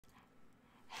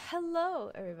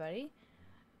Hello everybody,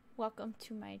 welcome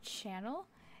to my channel,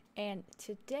 and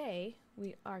today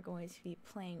we are going to be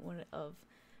playing one of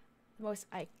the most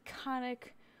iconic,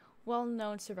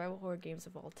 well-known survival horror games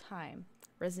of all time,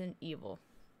 Resident Evil.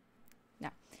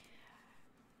 Now,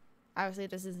 obviously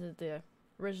this isn't the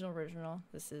original,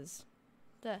 this is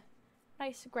the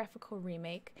nice graphical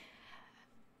remake,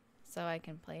 so I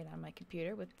can play it on my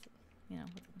computer with, with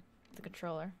the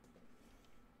controller.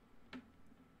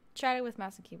 Tried it with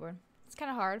mouse and keyboard. It's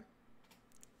kind of hard,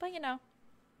 but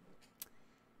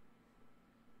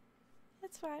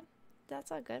it's fine.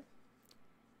 That's all good.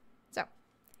 So,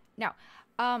 now,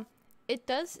 it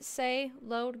does say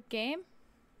load game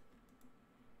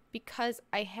because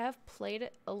I have played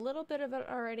it, a little bit of it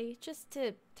already, just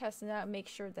to test it out and make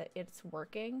sure that it's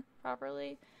working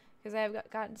properly. Because I have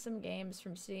gotten some games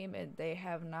from Steam and they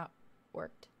have not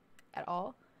worked at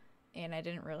all, and I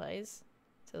didn't realize.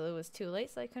 So it was too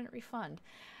late, so I couldn't refund.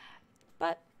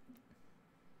 But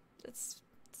it's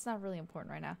not really important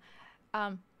right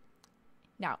now.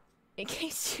 Now, in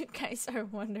case you guys are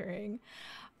wondering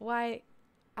why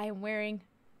I'm wearing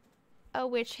a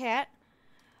witch hat,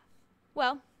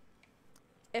 well,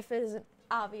 if it isn't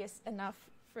obvious enough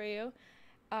for you,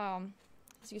 as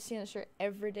you see in the shirt,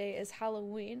 every day is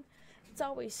Halloween. It's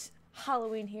always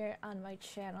Halloween here on my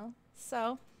channel.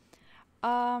 So,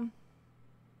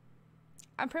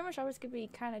 I'm pretty much always gonna be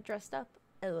kind of dressed up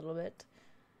a little bit.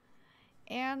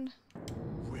 And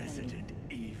Resident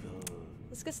Evil.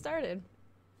 Let's get started.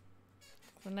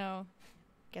 I know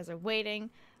you guys are waiting.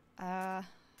 Yeah,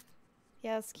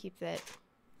 let's keep it.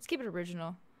 Let's keep it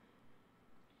original.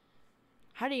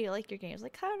 How do you like your games?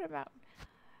 Like, how about?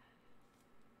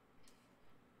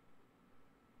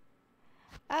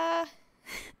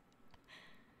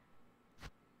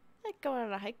 Like going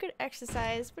on a hike, good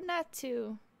exercise, but not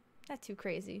too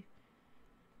crazy.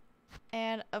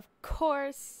 And of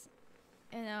course,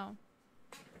 I'm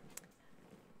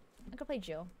gonna play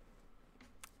Jill.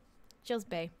 Jill's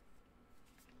bae.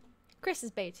 Chris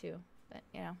is bae too, but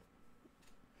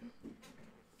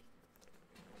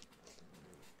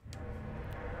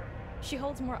she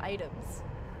holds more items.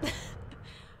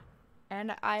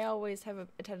 And I always have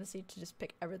a tendency to just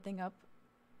pick everything up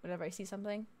whenever I see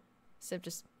something, instead of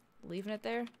just leaving it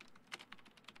there.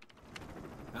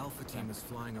 Alpha Team is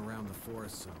flying around the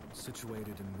forest zone,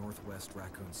 situated in northwest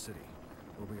Raccoon City,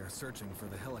 where we are searching for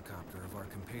the helicopter of our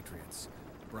compatriots,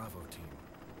 Bravo Team,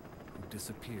 who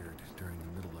disappeared during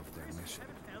the middle of their mission.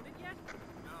 Haven't found it yet?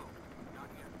 No, not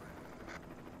yet, Brad.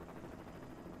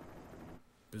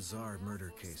 Bizarre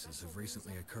murder cases have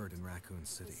recently occurred in Raccoon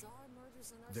City.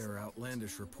 There are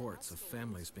outlandish reports of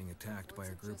families being attacked by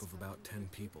a group of about 10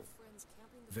 people.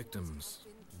 Victims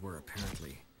were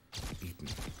apparently eaten.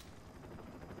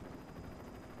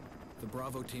 The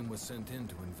Bravo Team was sent in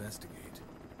to investigate,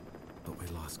 but we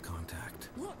lost contact.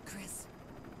 Look, Chris.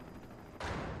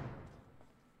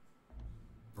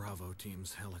 Bravo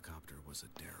Team's helicopter was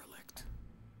a derelict.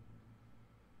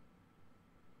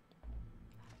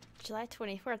 July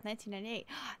 24th, 1998.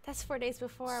 That's 4 days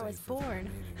before I was Save for the born.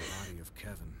 remaining body of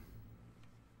Kevin.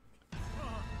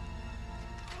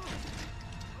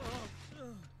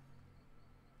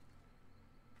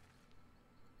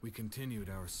 We continued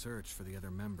our search for the other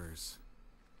members,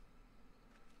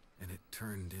 and it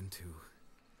turned into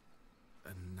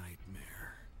a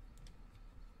nightmare.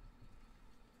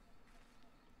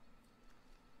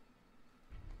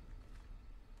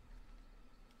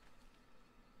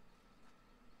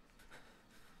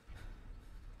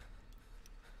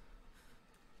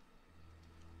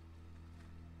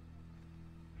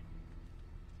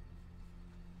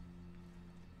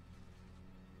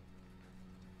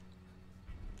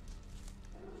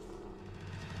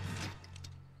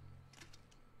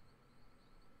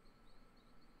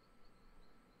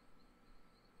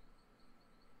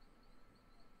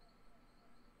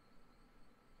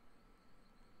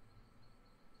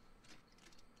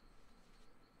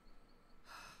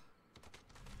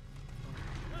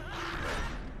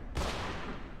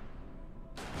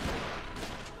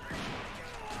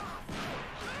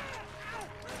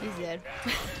 He's dead.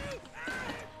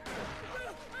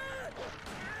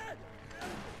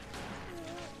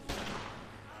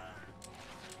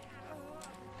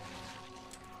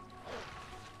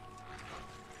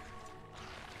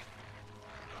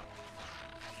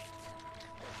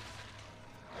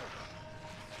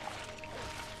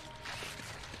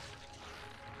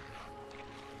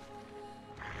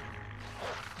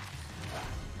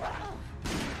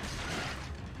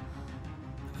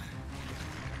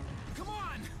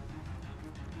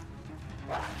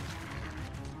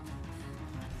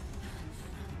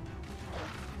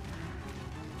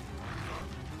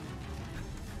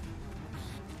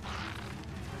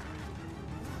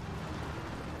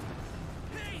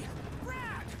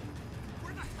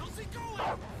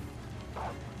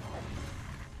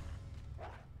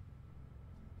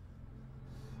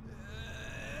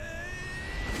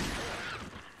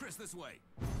 this way.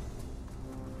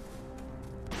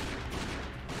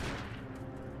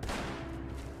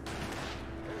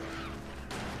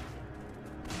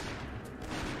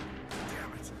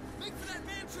 Damn it! Make for that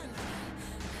mansion!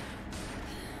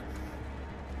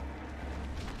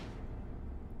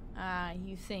 Ah,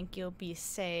 you think you'll be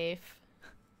safe.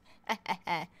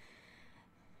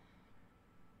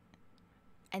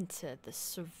 Enter the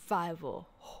survival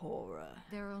horror.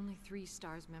 There are only 3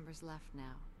 STARS members left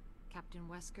now. Captain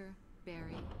Wesker,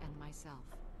 Barry, and myself.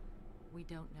 We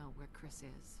don't know where Chris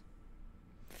is.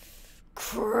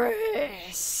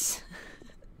 Chris!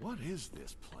 What is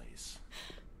this place?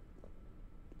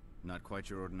 Not quite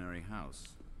your ordinary house,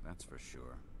 that's for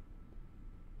sure.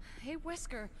 Hey,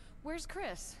 Wesker, where's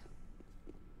Chris?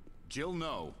 Jill,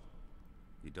 no.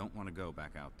 You don't want to go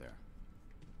back out there.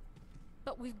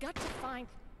 But we've got to find...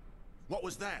 What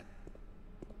was that?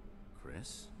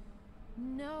 Chris?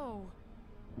 No.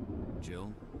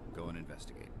 Jill, go and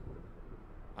investigate.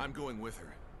 I'm going with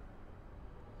her.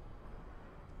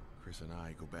 Chris and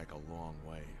I go back a long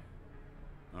way.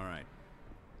 All right.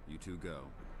 You two go.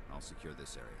 I'll secure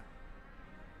this area.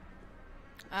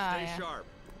 Stay Yeah. sharp.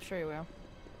 Sure you will.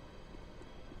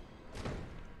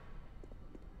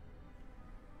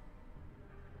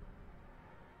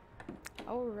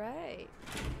 All right.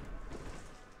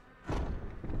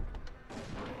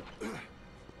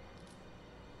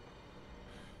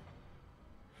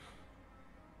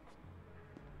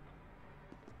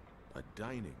 A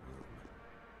dining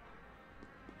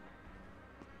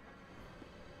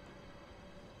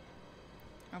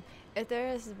room. If there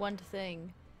is one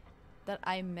thing that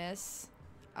I miss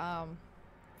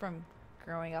from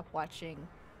growing up watching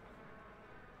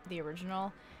the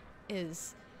original,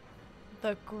 is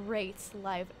the great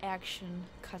live action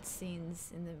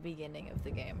cutscenes in the beginning of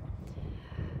the game.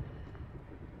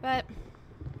 But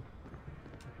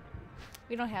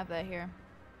we don't have that here.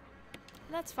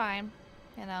 And that's fine.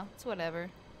 You know, it's whatever.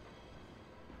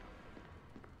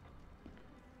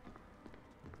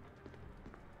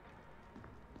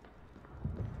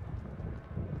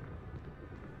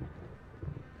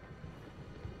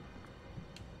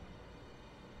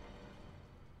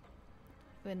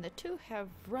 When the two have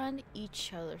run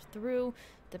each other through,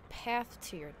 the path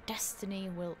to your destiny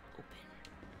will open.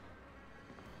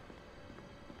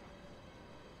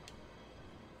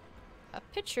 A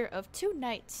picture of 2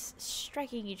 knights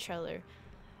striking each other.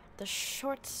 The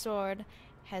short sword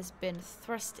has been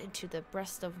thrust into the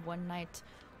breast of one knight,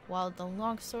 while the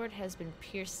long sword has been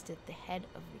pierced at the head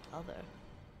of the other.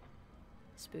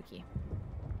 Spooky.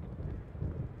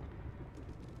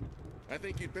 I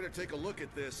think you'd better take a look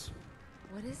at this.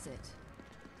 What is it?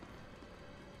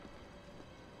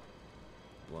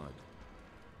 Blood.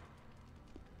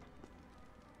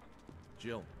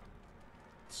 Jill,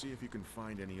 see if you can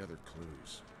find any other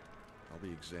clues. I'll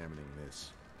be examining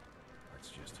this. Let's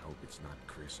just hope it's not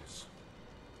Chris's.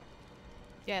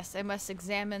 Yes, I must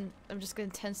examine. I'm just gonna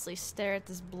intensely stare at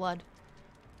this blood.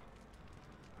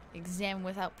 Examine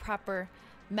without proper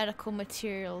medical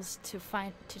materials to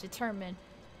determine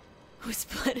whose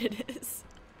blood it is.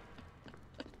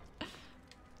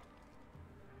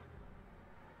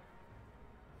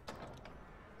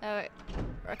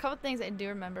 A couple things I do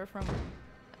remember from,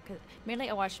 cause mainly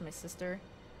I watched my sister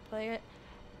play it.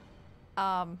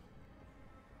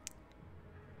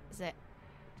 Is that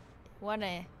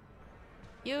wanna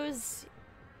use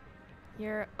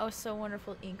your oh so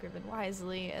wonderful ink ribbon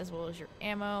wisely, as well as your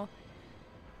ammo,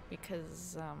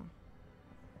 because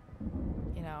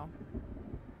you know,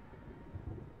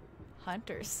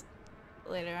 hunters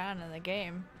later on in the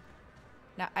game.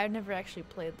 Now I've never actually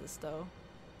played this though,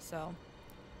 so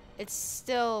it's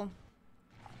still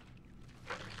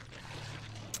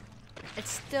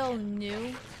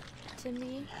new to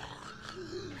me,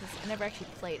 because I never actually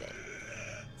played it.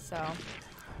 So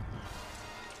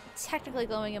technically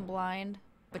going in blind,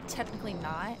 but technically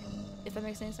not, if that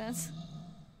makes any sense.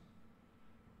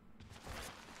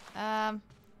 I'll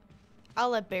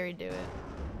let Barry do it.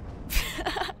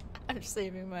 I'm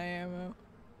saving my ammo.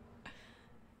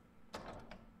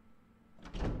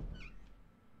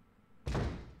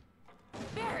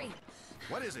 Barry!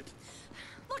 What is it?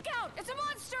 Look out! It's a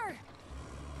monster!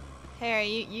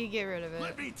 Harry, you get rid of it.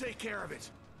 Let me take care of it.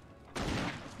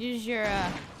 Use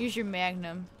your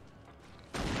magnum.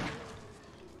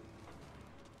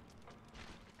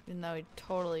 Even though he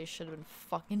totally should have been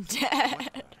fucking dead.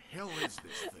 What the hell is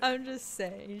this thing? I'm just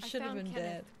saying, he should have been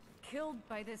dead. Killed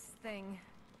by this thing.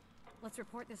 Let's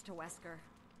report this to Wesker.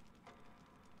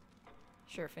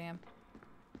 Sure, fam.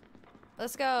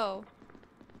 Let's go.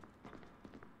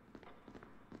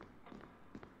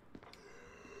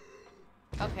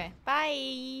 Okay,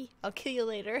 bye! I'll kill you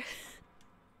later.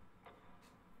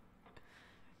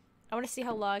 I want to see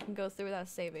how long I can go through without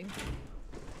saving.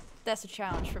 That's a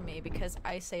challenge for me because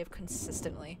I save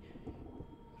consistently.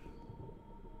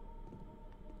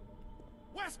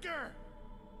 Wesker!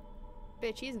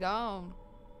 Bitch, he's gone.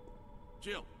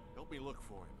 Jill, help me look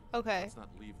for him. Okay. Let's not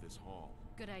leave this hall.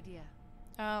 Good idea.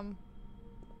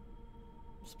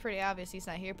 It's pretty obvious he's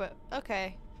not here, but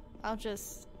okay. I'll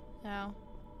just, you know,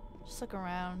 just look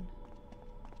around.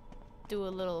 Do a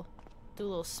little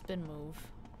spin move.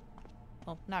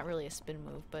 Well, not really a spin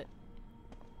move, but...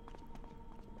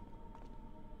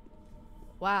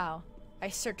 Wow. I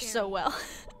searched so well.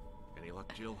 Any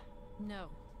luck, Jill? No,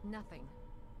 nothing.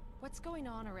 What's going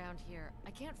on around here?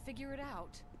 I can't figure it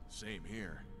out. Same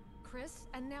here. Chris,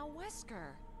 and now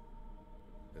Wesker.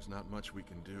 There's not much we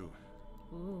can do.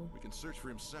 Ooh. We can search for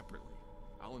him separately.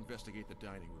 I'll investigate the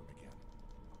dining room again.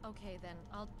 Okay then,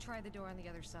 I'll try the door on the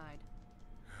other side.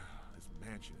 This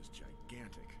mansion is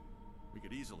gigantic. We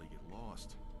could easily get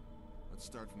lost. Let's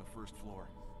start from the first floor.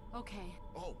 Okay.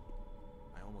 Oh,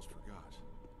 I almost forgot.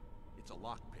 It's a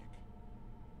lockpick.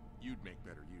 You'd make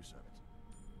better use of it.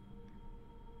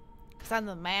 'Cause I'm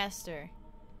the master.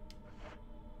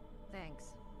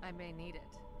 Thanks. I may need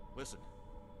it. Listen,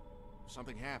 if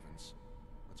something happens,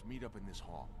 let's meet up in this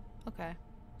hall. Okay.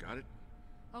 Got it?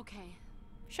 Okay.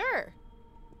 Sure.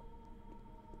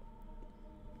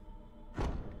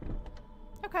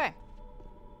 Okay.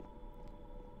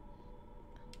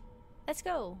 Let's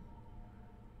go.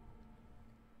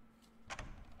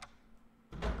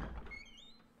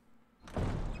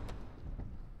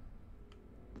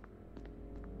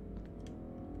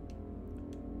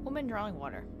 Woman drawing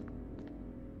water.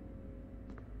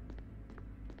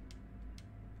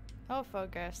 Oh,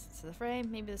 focus to the frame.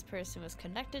 Maybe this person was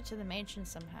connected to the mansion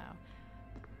somehow.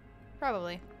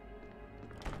 Probably.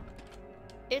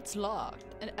 It's locked.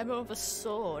 An emblem of a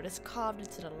sword is carved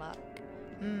into the lock.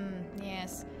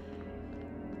 Yes.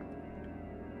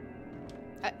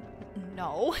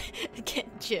 No.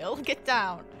 Jill, get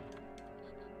down.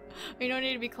 We don't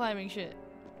need to be climbing shit.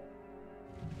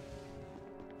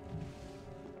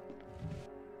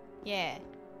 Yeah.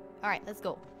 Alright, let's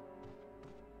go.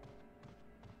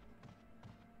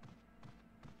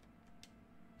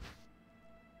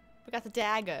 We got the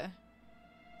dagger.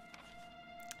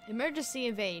 Emergency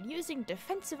evade. Using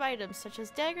defensive items such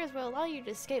as daggers will allow you to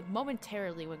escape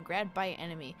momentarily when grabbed by an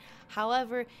enemy.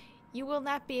 However, you will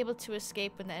not be able to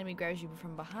escape when the enemy grabs you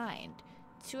from behind.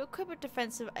 To equip a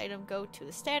defensive item, go to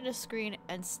the status screen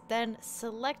and then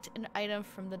select an item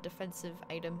from the defensive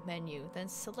item menu. Then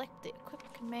select the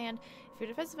equip command. If your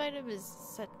defensive item is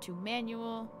set to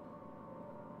manual,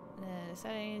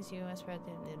 settings, you must press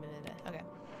the... Okay.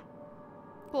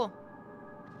 Cool.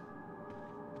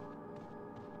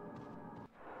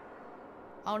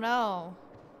 Oh no.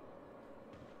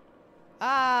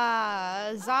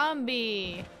 Ah,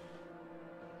 zombie.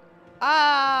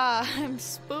 Ah, I'm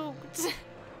spooked.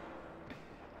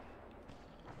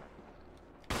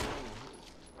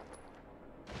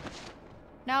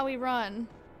 Now we run.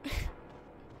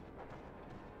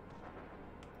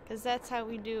 Because that's how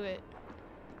we do it.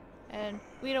 And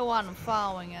we don't want them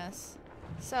following us.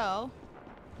 So,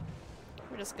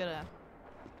 we're just gonna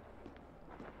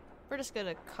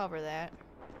cover that.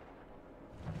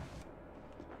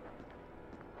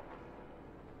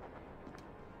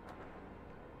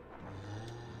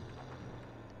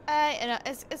 And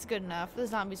it's good enough. The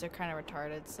zombies are kind of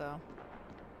retarded, so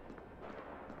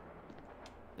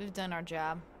we've done our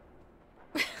job.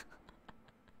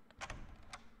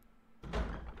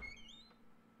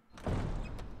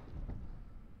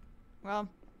 Well,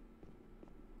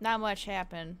 not much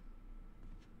happened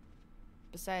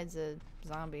besides a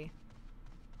zombie.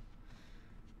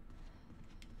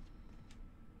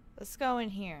 Let's go in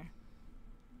here.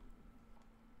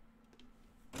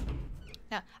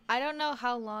 Now, I don't know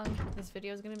how long this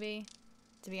video is going to be,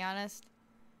 to be honest.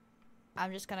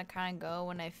 I'm just going to kind of go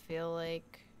when I feel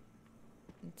like,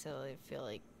 until I feel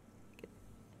like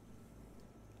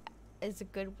it's a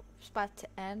good spot to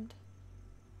end.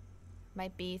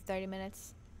 Might be 30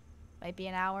 minutes, might be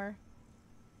an hour.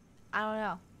 I don't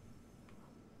know.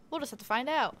 We'll just have to find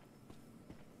out.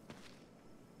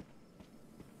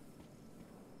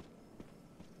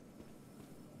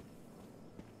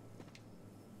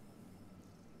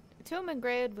 Tomb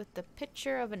engraved with the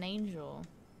picture of an angel.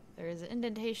 There is an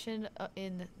indentation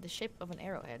in the shape of an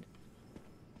arrowhead.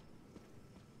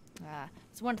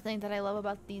 It's one thing that I love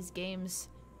about these games.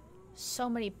 So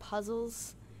many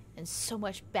puzzles and so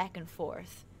much back and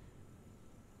forth.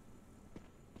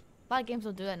 A lot of games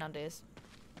don't do that nowadays.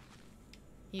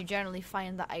 You generally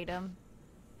find the item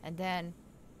And then,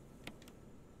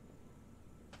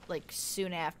 like,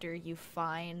 soon after you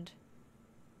find,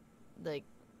 like,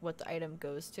 what the item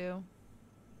goes to.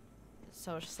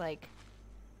 So it's just like,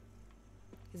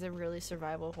 is it really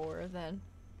survival horror then?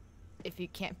 If you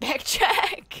can't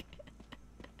backtrack.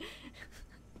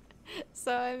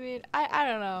 So, I mean, I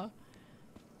don't know.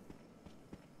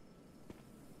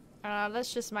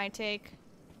 That's just my take.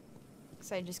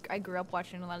 Cause I grew up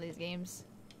watching a lot of these games.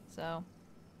 So,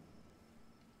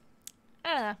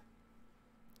 I don't know.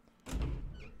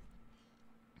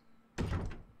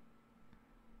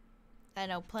 I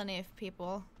know plenty of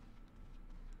people.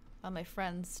 All my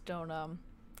friends don't,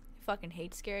 fucking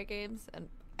hate scary games, and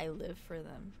I live for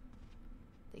them.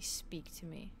 They speak to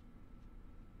me.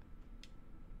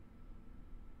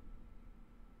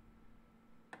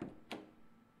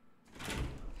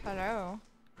 Hello.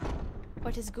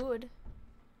 What is good?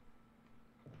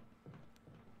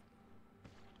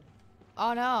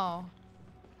 Oh no.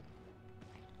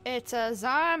 It's a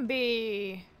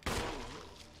zombie.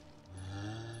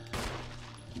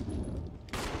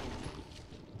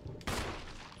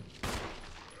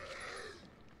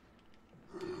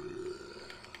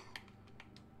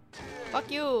 Fuck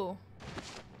you.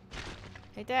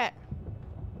 Take that.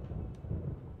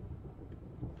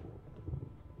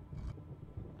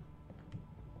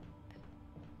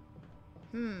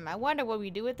 I wonder what we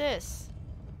do with this.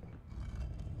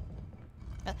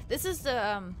 This is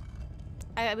the,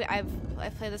 I've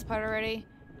played this part already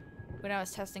when I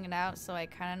was testing it out, so I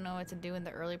kind of know what to do in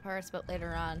the early parts, but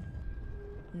later on,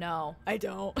 no, I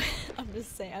don't. I'm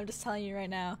just saying, I'm just telling you right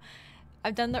now.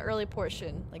 I've done the early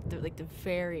portion, like the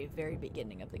very, very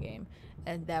beginning of the game,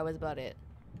 and that was about it.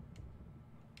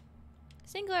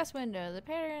 Stained glass window. The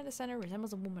pattern in the center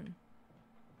resembles a woman.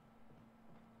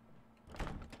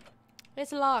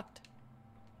 It's locked.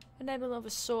 The handle of a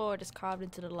sword is carved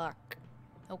into the lock.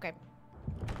 Okay.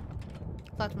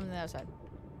 Locked from the other side.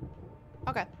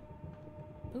 Okay.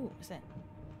 Ooh, what's that?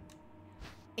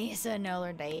 It's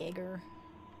another dagger.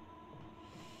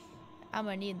 I'm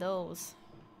gonna need those.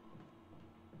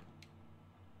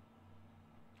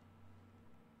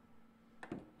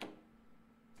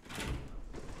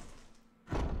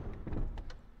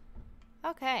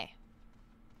 Okay.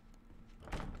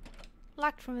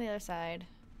 Locked from the other side.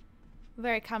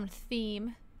 Very common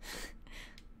theme.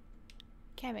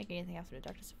 Can't make anything after the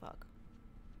darkness of fog.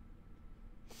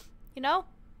 You know,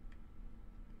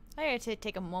 I gotta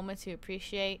take a moment to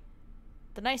appreciate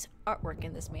the nice artwork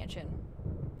in this mansion.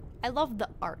 I love the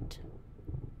art.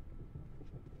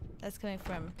 That's coming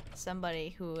from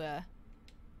somebody who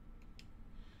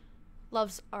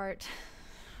loves art.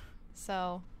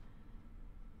 So,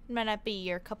 it might not be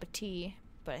your cup of tea,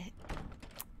 but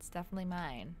it's definitely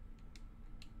mine.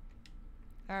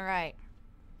 Alright.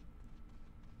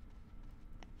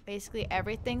 Basically,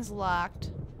 everything's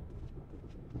locked.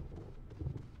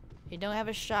 We don't have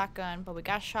a shotgun, but we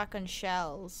got shotgun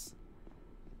shells.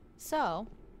 So,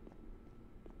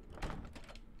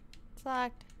 it's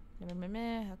locked.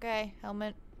 Okay,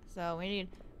 helmet. So, we need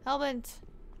helmet,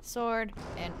 sword,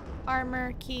 and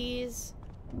armor keys.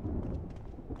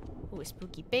 Ooh, a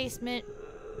spooky basement.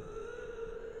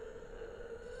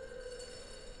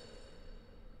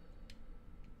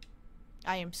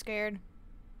 I am scared.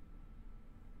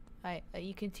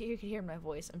 You can hear my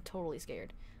voice. I'm totally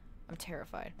scared. I'm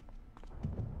terrified.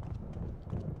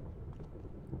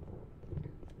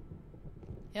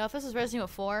 You know, if this was Resident Evil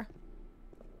 4,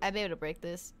 I'd be able to break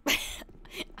this.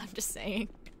 I'm just saying.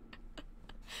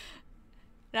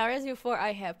 Now, Resident Evil 4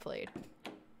 I have played.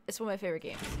 It's one of my favorite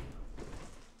games.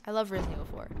 I love Resident Evil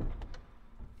 4.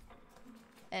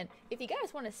 And if you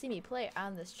guys want to see me play it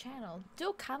on this channel, do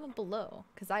a comment below,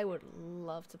 because I would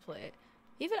love to play it.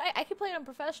 Even I could play it on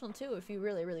professional too if you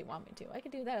really, really want me to. I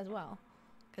could do that as well.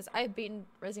 Because I've beaten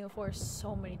Resident Evil 4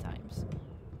 so many times.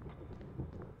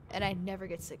 And I never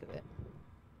get sick of it.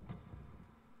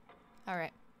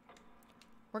 Alright.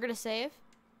 We're gonna save.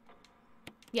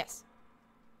 Yes.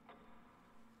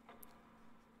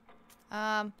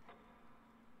 I'll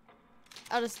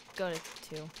just go to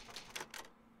 2.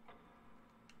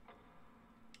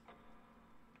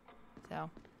 So,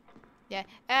 yeah.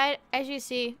 As you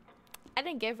see, I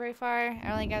didn't get very far.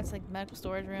 I only got to like medical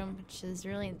storage room, which is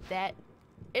really that.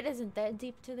 It isn't that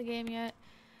deep to the game yet,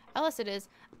 unless it is.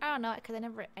 I don't know, cause I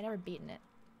never beaten it.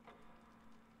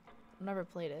 Never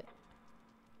played it.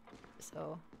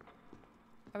 So,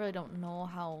 I really don't know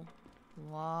how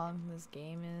long this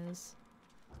game is.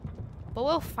 But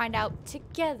we'll find out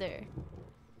together.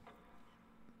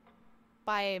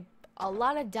 By a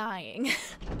lot of dying.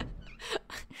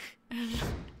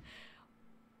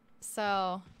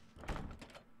 So,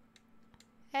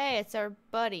 Hey, it's our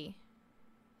buddy.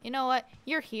 You know what?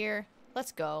 You're here.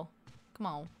 Let's go. Come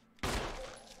on.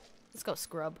 Let's go,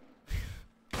 scrub.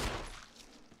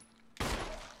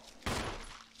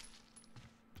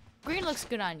 Green looks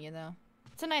good on you, though.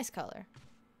 It's a nice color.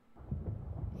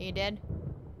 Are you dead?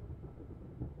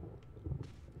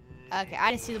 Okay,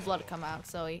 I didn't see the blood come out,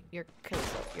 so you're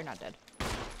not dead.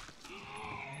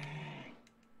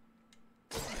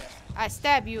 I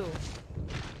stab you.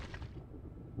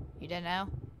 You dead now?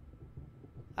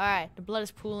 Alright, the blood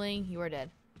is pooling. You are dead.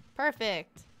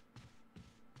 Perfect.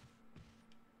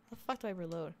 How the fuck do I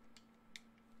reload?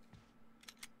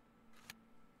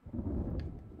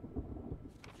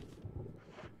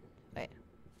 Wait.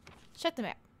 Check the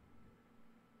map.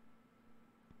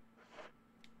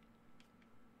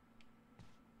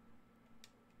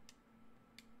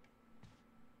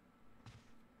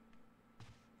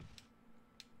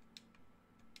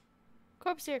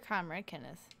 Corpse to your comrade,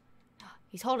 Kenneth.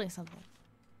 He's holding something.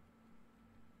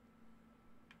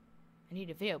 I need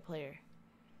a video player.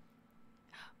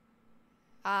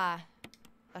 Ah,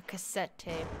 a cassette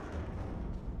tape.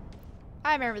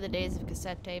 I remember the days of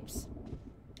cassette tapes.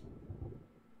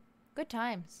 Good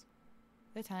times.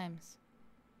 Good times.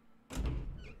 A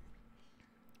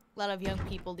lot of young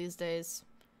people these days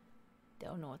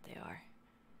don't know what they are.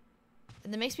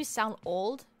 And that makes me sound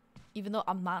old, even though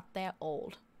I'm not that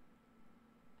old.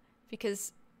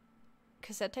 Because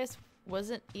cassette tapes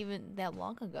wasn't even that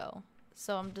long ago.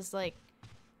 So I'm just like,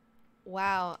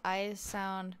 wow, I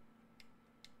sound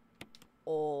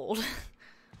old.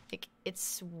 Like,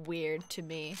 it's weird to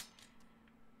me.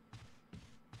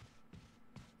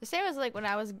 The same as like when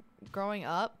I was growing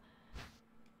up,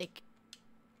 like,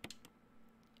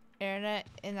 internet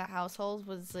in the household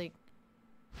was like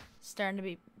starting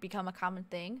to become a common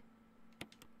thing.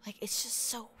 Like, it's just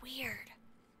so weird.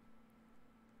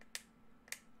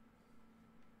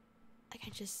 Like, I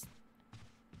just...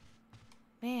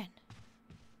 Man.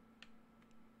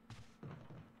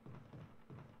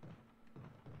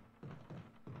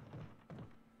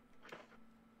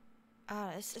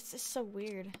 It's just so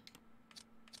weird. I'm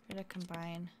gonna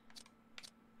combine.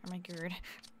 Oh my god.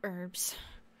 Herbs.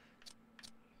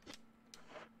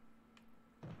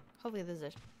 Hopefully there's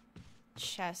a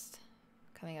chest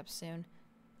coming up soon.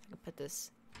 I can put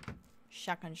this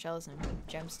shotgun shells and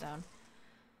gemstone.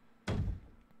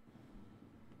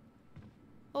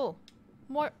 Oh,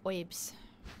 more orbs.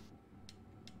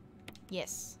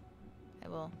 Yes, I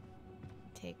will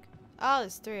take. Oh,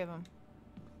 there's 3 of them.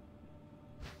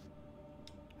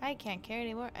 I can't carry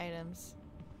any more items.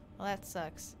 Well, that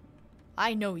sucks.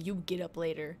 I know you get up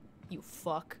later, you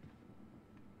fuck.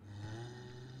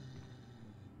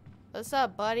 What's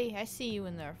up, buddy? I see you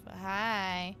in there.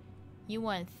 Hi. You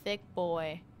one thick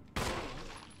boy.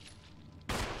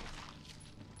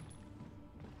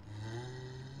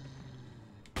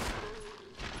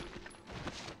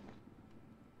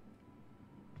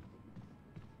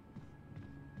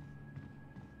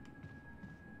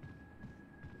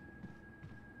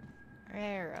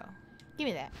 Arrow. Give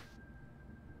me that.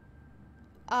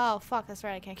 Oh, fuck. That's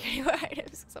right. I can't carry more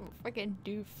items because I'm a freaking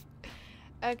doof.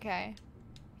 Okay.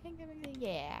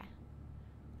 Yeah.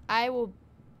 I will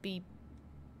be...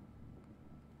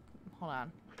 Hold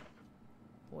on.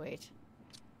 Wait.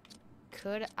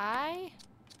 Could I?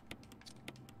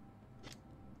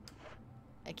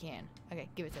 I can. Okay,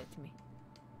 give it to me.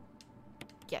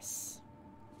 Yes.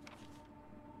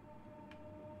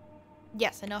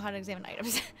 Yes, I know how to examine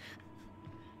items.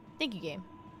 Thank you, game.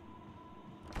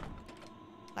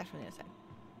 Locked from the other side.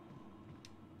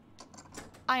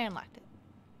 I unlocked it.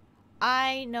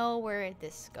 I know where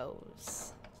this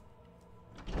goes.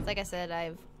 Like I said,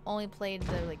 I've only played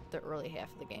the early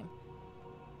half of the game.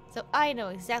 So I know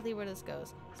exactly where this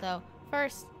goes. So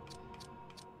first,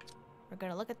 we're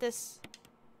gonna look at this.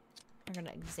 We're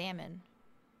gonna examine.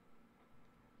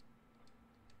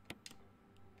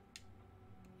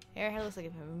 Arrowhead looks like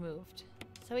it's been removed.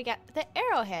 So we got the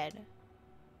arrowhead.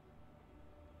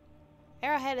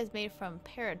 Arrowhead is made from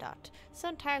peridot,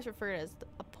 sometimes referred as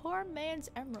a poor man's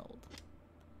emerald.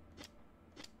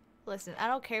 Listen, I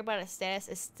don't care about its status,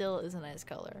 it still is a nice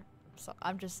color. So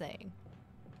I'm just saying.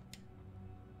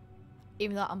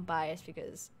 Even though I'm biased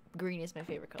because green is my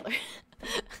favorite color.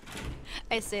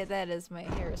 I say that as my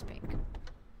hair is pink.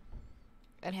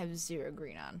 And have 0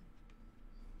 green on.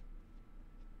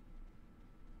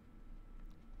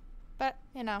 But,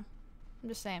 you know, I'm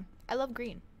just saying. I love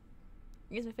green.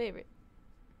 Green's my favorite.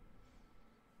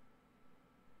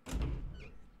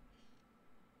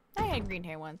 I had green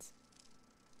hair once.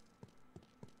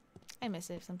 I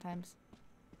miss it sometimes.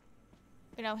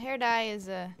 You know, hair dye is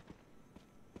a...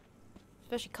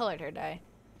 Especially colored hair dye.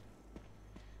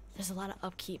 There's a lot of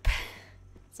upkeep.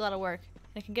 It's a lot of work.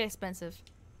 And it can get expensive.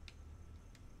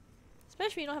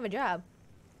 Especially if you don't have a job.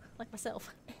 Like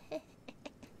myself.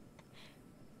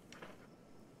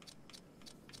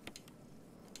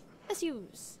 Let's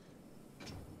use.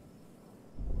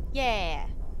 Yeah.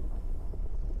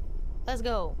 Let's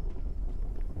go.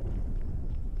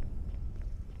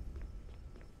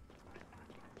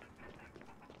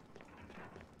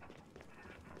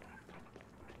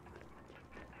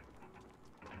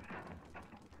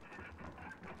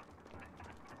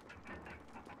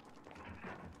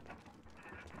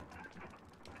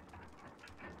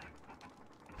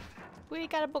 We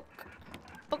got a book.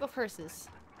 Book of Curses.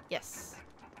 Yes.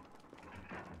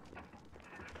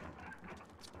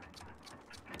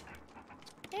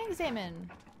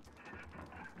 Examine.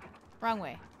 Wrong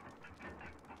way.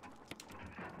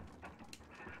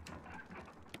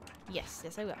 Yes,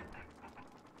 yes I will.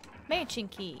 Mansion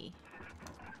key.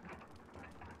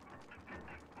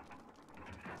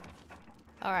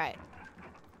 Alright.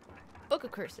 Book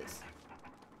of Curses.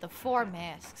 The Four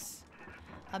Masks.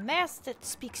 A mask that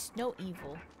speaks no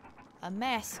evil. A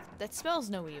mask that smells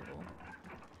no evil.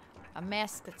 A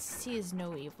mask that sees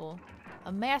no evil.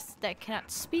 A mask that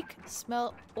cannot speak,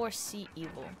 smell, or see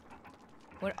evil.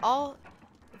 When all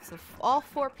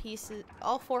four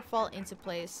fall into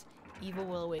place, evil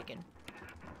will awaken.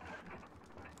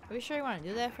 Are we sure you want to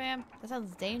do that, fam? That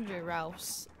sounds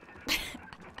dangerous.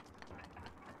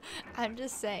 I'm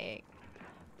just saying.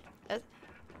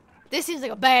 This seems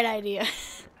like a bad idea.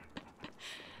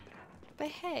 But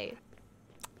hey,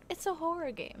 it's a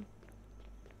horror game.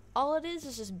 All it is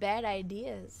just bad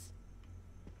ideas.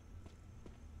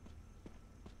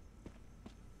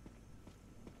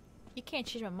 You can't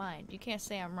change my mind. You can't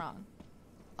say I'm wrong.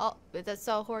 That's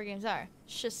all horror games are.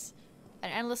 It's just an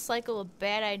endless cycle of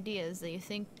bad ideas that you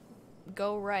think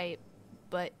go right,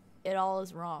 but it all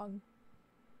is wrong.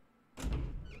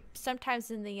 Sometimes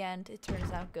in the end, it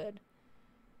turns out good.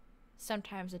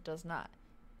 Sometimes it does not.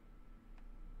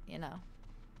 You know.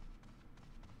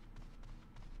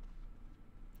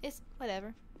 It's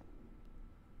whatever.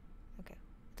 Okay.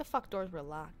 The fuck doors were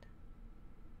locked?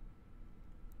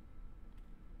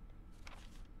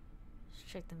 Let's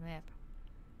check the map.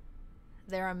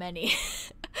 There are many.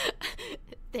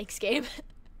 Thanks, game.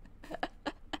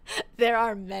 There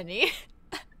are many.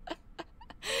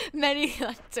 Many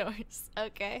locked doors.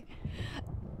 Okay.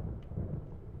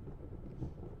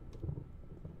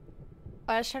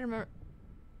 I was trying to remember,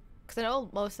 because I know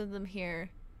most of them here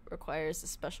requires a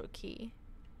special key.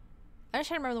 I was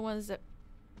trying to remember the ones that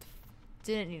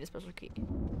didn't need a special key.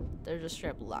 They're just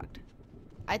straight up locked.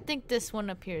 I think this one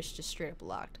appears just straight up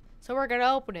locked. So we're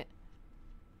gonna open it.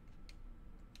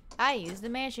 I used the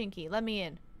mansion key. Let me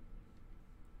in.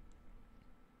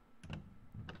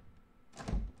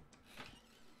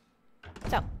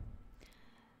 So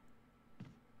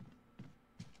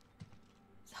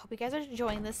hope you guys are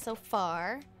enjoying this so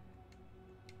far.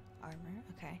 Armor,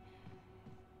 okay.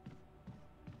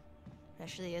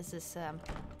 Especially as this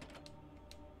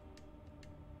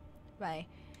my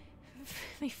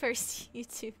first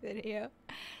YouTube video.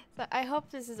 So I hope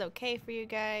this is okay for you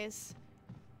guys.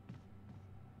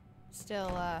 Still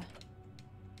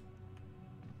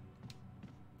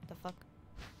the fuck?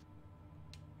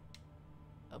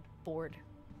 A board.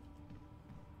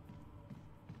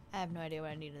 I have no idea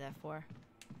what I needed that for.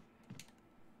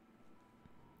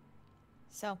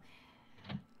 So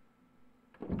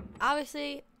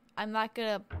obviously I'm not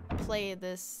gonna play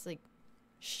this like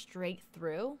straight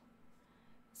through.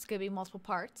 It's gonna be multiple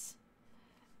parts.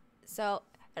 So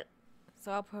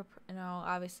I'll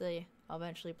obviously I'll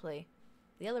eventually play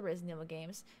the other Resident Evil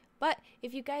games. But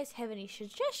if you guys have any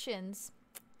suggestions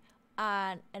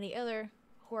on any other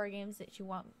horror games that you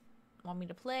want me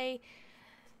to play,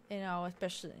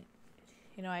 especially,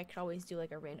 I could always do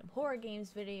like a random horror games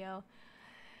video.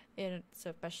 And so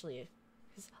especially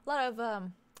because a lot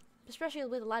of especially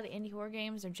with a lot of indie horror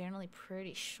games, they're generally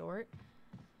pretty short.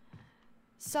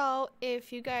 So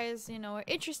if you guys are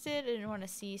interested and want to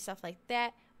see stuff like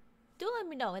that, do let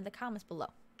me know in the comments below.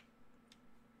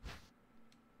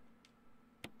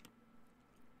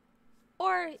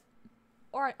 Or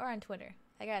on Twitter.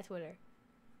 I got a Twitter.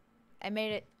 I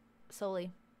made it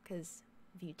solely because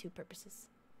of YouTube purposes.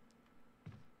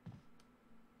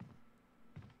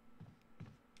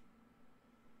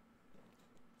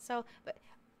 So,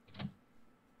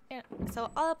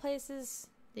 so all the places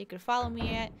that you could follow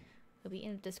me at will be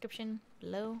in the description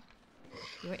below.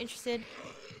 If you were interested.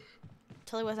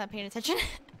 Totally was not paying attention.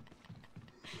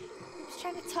 I was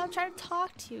trying to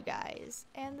talk to you guys,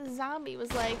 and the zombie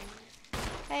was like,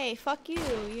 "Hey, fuck you!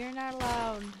 You're not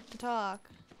allowed to talk."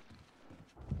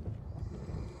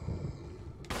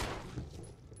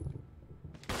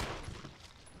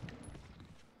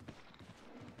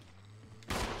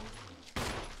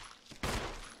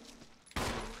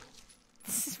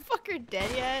 Wesker dead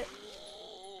yet?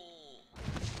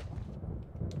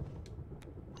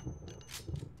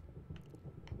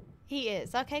 He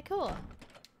is. Okay, cool.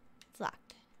 It's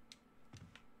locked.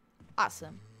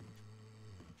 Awesome.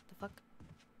 The fuck?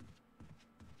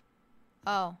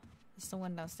 Oh, it's the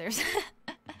one downstairs.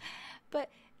 But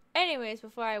anyways,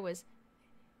 before I was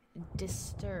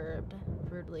disturbed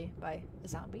rudely by a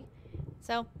zombie.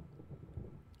 So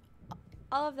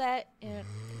all of that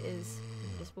is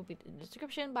this will be in the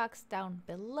description box down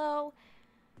below.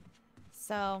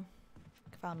 So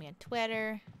you can follow me on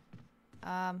Twitter,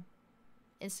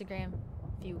 Instagram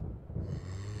if you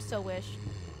so wish,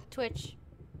 Twitch.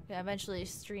 I eventually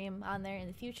stream on there in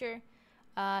the future.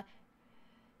 You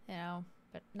know,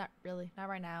 but not really, not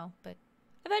right now, but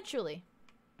eventually.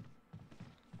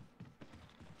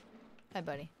 Hi,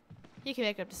 buddy. You can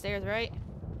make it up the stairs, right?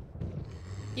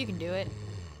 You can do it.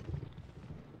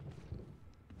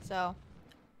 So,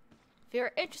 if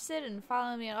you're interested in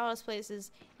following me on all those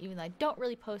places, even though I don't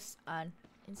really post on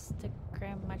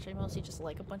Instagram much, I mostly just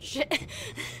like a bunch of shit.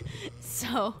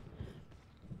 So,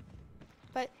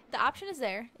 but the option is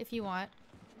there if you want.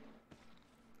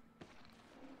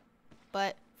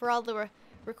 But for all the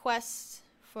requests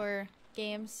for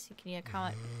games, you can either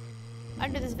comment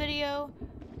under this video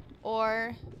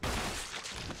or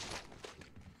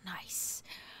nice,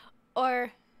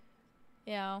 or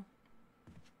you know,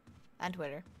 on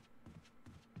Twitter.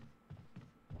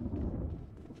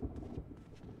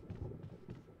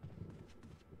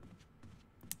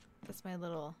 That's my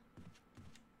little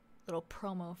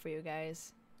promo for you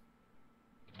guys.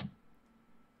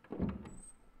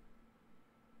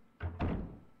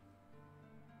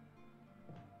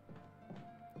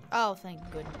 Oh, thank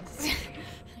goodness.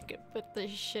 I could put the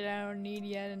shit I don't need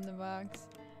yet in the box.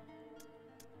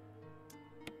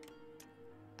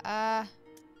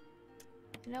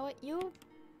 You know what? You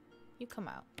come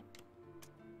out.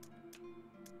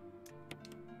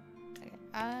 Okay,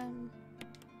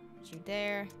 put you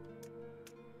there.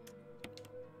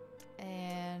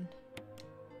 And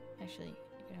actually,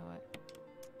 you know what?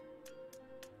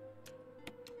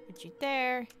 Put you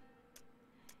there.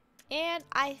 And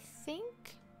I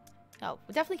think, oh,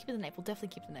 we'll definitely keep the knife. We'll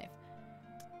definitely keep the knife.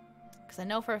 Because I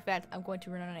know for a fact I'm going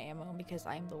to run out of ammo because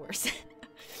I'm the worst.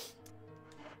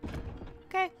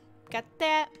 Okay, got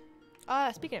that.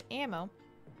 Speaking of ammo,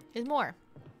 there's more.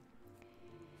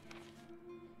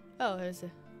 Oh, there's a...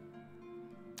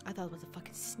 I thought it was a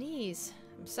fucking sneeze.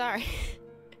 I'm sorry.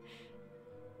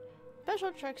 Special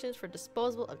instructions for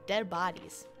disposal of dead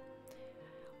bodies.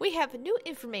 We have new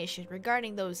information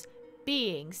regarding those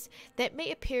beings that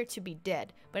may appear to be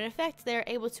dead, but in fact they are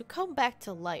able to come back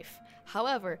to life.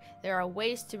 However, there are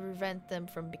ways to prevent them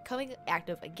from becoming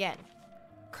active again.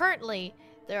 Currently,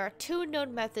 there are 2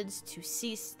 known methods to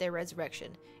cease their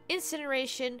resurrection: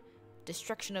 incineration,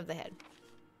 destruction of the head.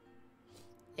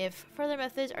 If further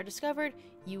methods are discovered,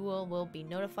 you will be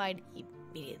notified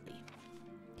immediately.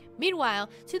 Meanwhile,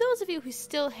 to those of you who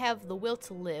still have the will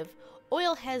to live,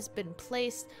 oil has been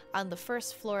placed on the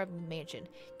first floor of the mansion.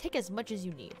 Take as much as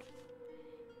you need.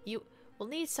 You will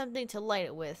need something to light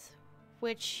it with,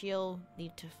 which you'll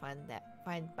need to find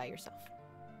by yourself.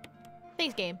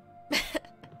 Thanks, game.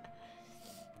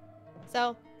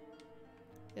 So,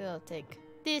 we'll take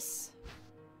this.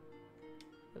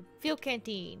 Fuel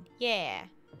canteen. Yeah.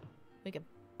 We can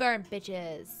burn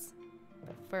bitches.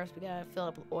 But first, we gotta fill it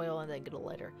up with oil and then get a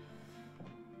lighter.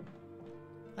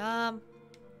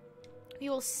 We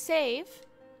will save,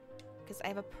 because I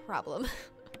have a problem.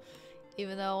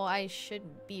 Even though I should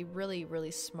be really, really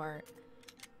smart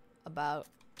about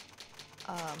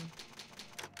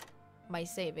my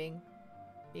saving,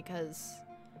 because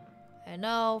I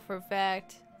know for a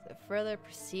fact to further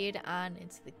proceed on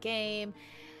into the game,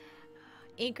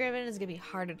 ink ribbon is gonna be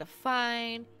harder to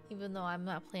find, even though I'm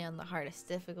not playing on the hardest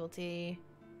difficulty,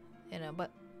 you know.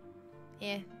 But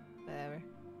yeah, whatever.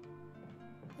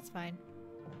 It's fine.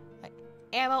 Like,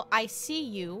 ammo, I see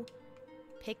you.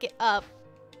 Pick it up.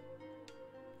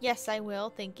 Yes, I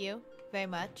will. Thank you very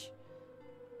much.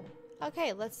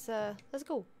 Okay, let's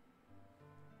go.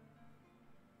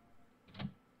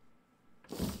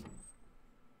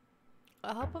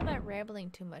 I hope I'm not rambling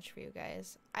too much for you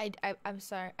guys. I'm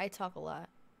sorry. I talk a lot.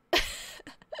 I'm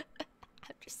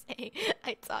just saying.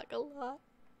 I talk a lot.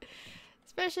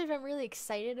 Especially if I'm really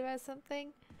excited about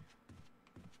something.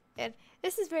 And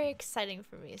this is very exciting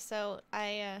for me. So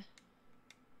I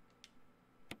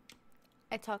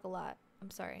talk a lot. I'm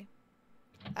sorry.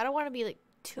 I don't want to be like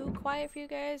too quiet for you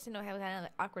guys. You know, have kind of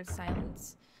like awkward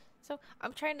silence. So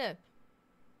I'm trying to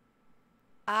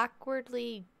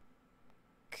awkwardly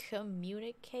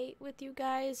communicate with you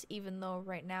guys, even though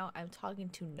right now I'm talking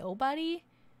to nobody.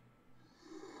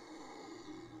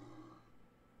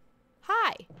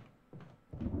 Hi.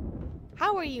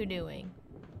 How are you doing?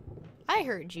 I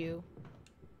heard you.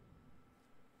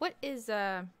 What is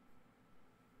good?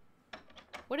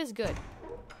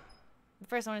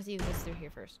 First, I want to see this through here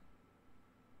first.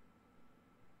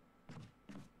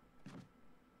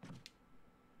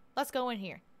 Let's go in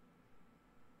here.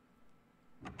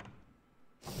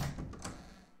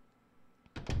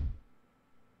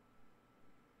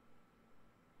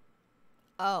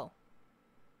 Oh.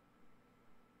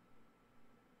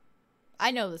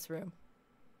 I know this room.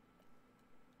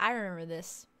 I remember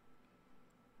this.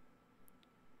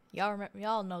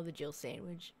 Y'all know the Jill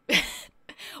sandwich.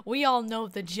 We all know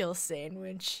the Jill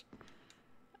sandwich.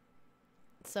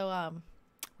 So,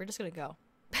 we're just gonna go.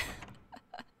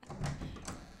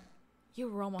 You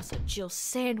were almost a Jill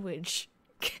sandwich.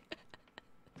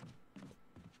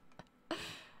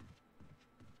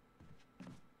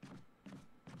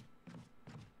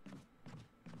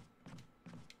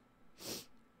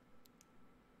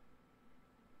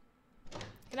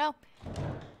 You know,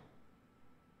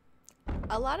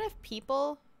 a lot of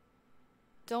people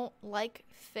don't like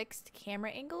fixed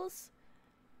camera angles.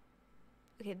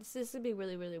 Okay, this is gonna be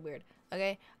really, really weird.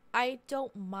 Okay, I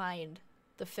don't mind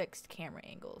the fixed camera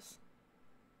angles.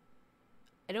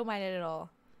 I don't mind it at all.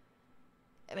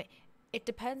 I mean, it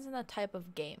depends on the type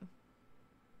of game.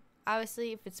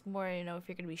 Obviously, if it's more, if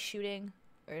you're gonna be shooting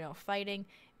or, fighting,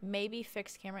 maybe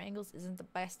fixed camera angles isn't the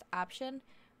best option.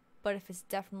 But if it's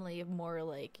definitely more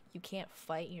like you can't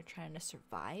fight and you're trying to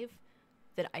survive,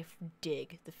 then I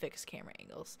dig the fixed camera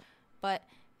angles. But,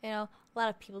 a lot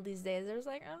of people these days, they're just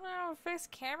like, oh no, fixed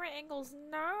camera angles,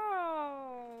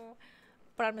 no.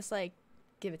 But I'm just like,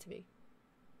 give it to me.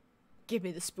 Give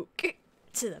me the spook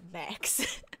to the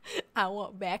max. I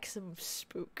want maximum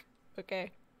spook,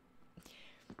 okay?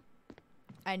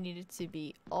 I need it to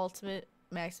be ultimate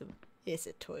maximum. It's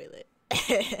a toilet.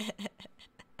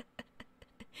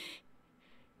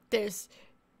 It's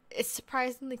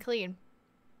surprisingly clean.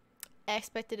 I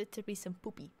expected it to be some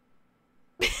poopy.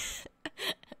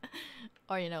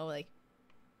 Or, I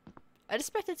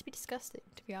expected it to be disgusting,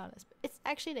 to be honest. But it's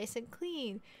actually nice and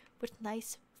clean with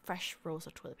nice, fresh rolls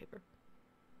of toilet paper.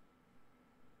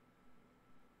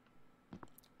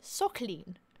 So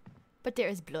clean. But there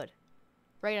is blood.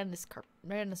 Right on this rug.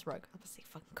 I was gonna say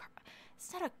fucking carpet.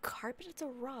 It's not a carpet, it's a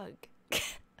rug.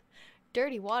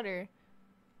 Dirty water.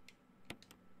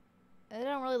 It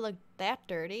don't really look that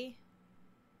dirty.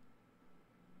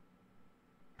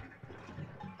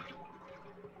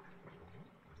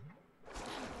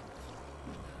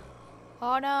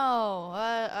 Oh no,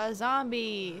 a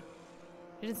zombie.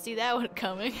 Didn't see that one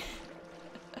coming.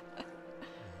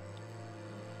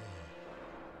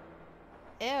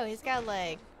 Ew, he's got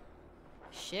like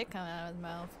shit coming out of his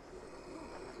mouth.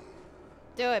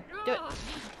 Do it, do it.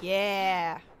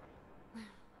 Yeah.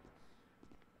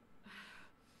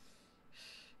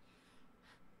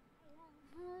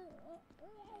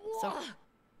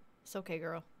 It's okay,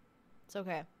 girl. It's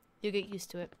okay. You'll get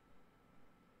used to it.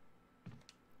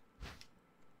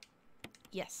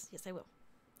 Yes, I will.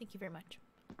 Thank you very much.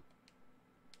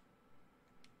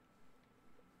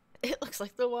 It looks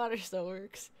like the water still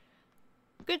works.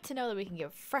 Good to know that we can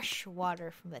get fresh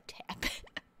water from the tap.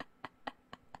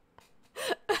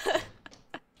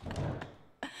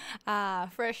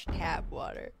 Fresh tap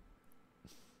water.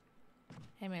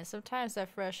 Hey man, sometimes that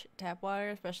fresh tap water,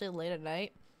 especially late at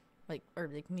night,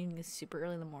 meaning super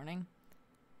early in the morning,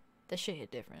 that shit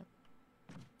hit different.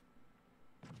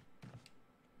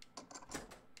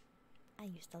 I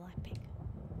used the lockpick.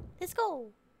 Let's go!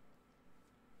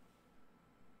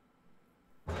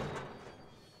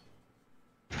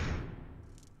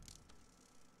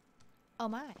 Oh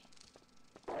my.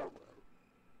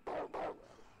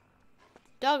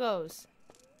 Doggos!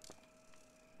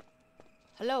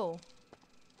 Hello.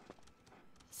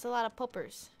 It's a lot of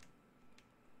puppers.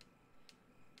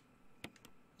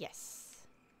 Yes.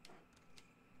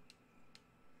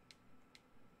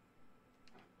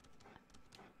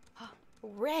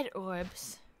 Red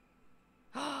orbs.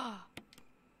 Oh.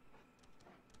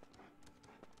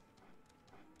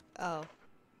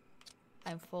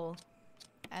 I'm full.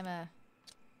 I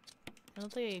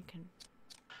don't think I can.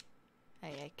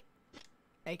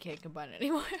 I can't combine it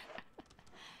anymore.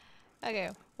 Okay,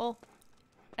 well,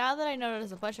 now that I know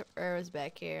there's a bunch of herbs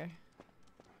back here,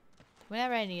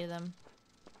 whenever I need them,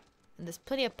 and there's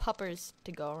plenty of puppers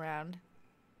to go around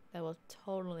that will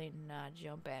totally not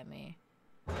jump at me.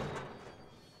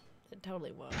 It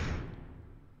totally won't.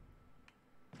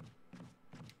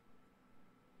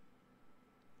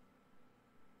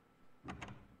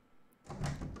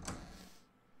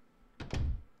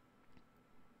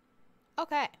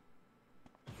 Okay.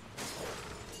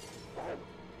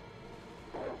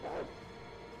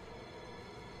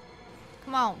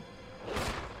 Come on.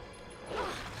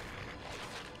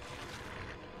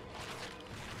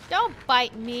 Don't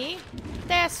bite me.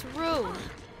 That's rude.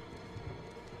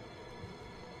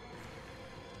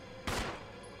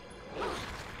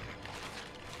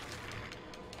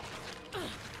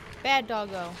 Bad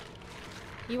doggo.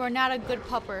 You are not a good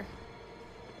pupper.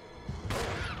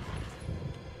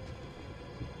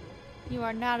 You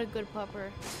are not a good pupper.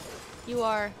 You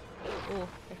are... Oh,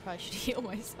 I probably should heal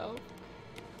myself.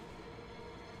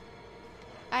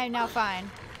 I am now fine.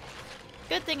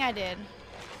 Good thing I did.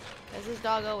 Because this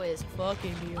doggo is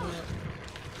fucking me up.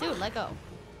 Dude, let go.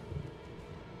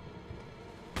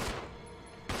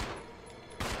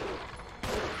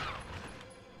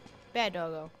 Bad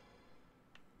doggo.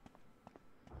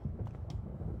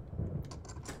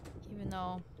 Even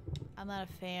though I'm not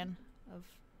a fan of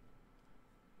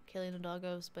killing the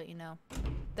doggos, but you know,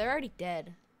 they're already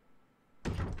dead.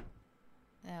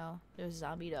 No, there's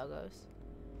zombie doggos.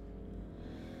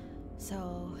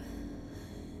 So,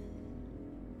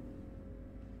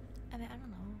 I mean, I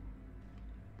don't know.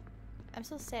 I'm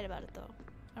so sad about it though.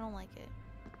 I don't like it.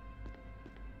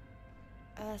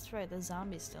 Oh, that's right, the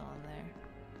zombie's still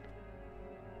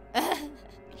in there.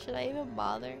 Should I even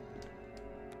bother?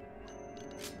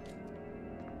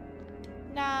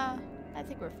 Nah, I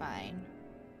think we're fine.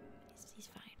 He's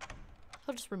fine.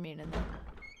 He'll just remain in there.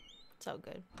 It's all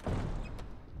good.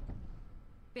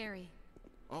 Barry,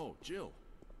 Oh, Jill.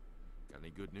 Got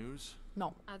any good news?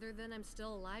 No. other than I'm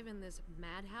still alive in this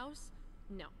madhouse?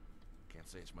 No. Can't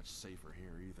say it's much safer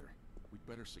here either. We'd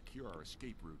better secure our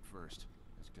escape route first.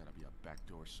 There's gotta be a back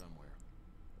door somewhere.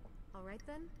 All right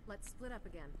then, let's split up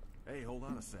again. Hey, hold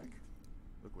on a sec.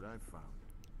 Look what I've found.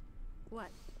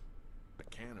 What? A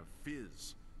can of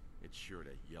fizz. It's sure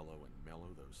to yellow and mellow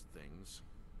those things.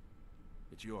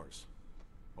 It's yours.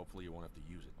 Hopefully you won't have to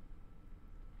use it.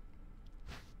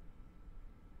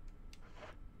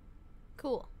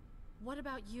 Cool. What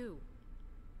about you?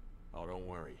 Oh, don't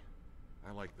worry.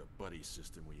 I like the buddy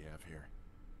system we have here.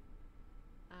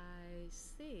 I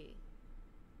see.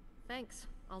 Thanks,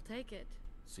 I'll take it.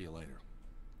 See you later.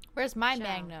 Where's my Ciao.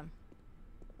 magnum?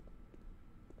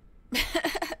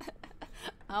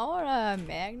 I want a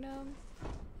magnum.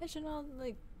 I should know,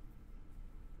 like,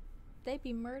 they'd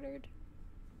be murdered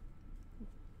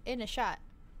in a shot.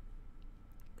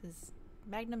 Because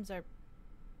magnums are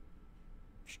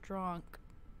strong.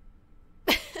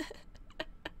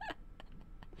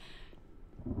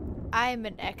 I'm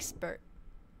an expert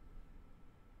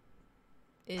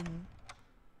in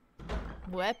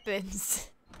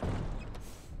weapons.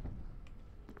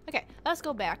 Okay, let's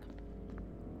go back.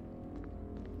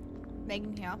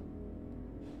 Megan here.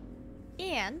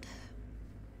 And,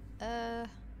 you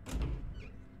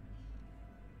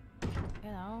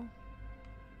know,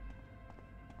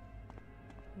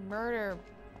 murder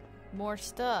more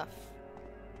stuff.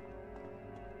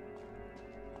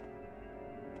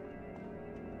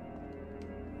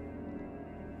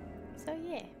 So,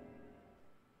 yeah.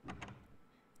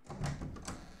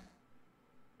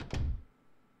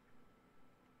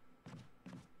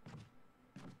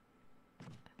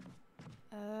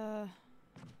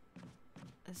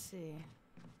 Let's see.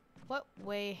 What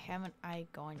way haven't I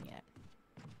gone yet?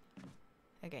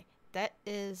 Okay, that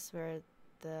is where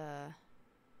that's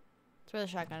where the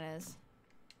shotgun is.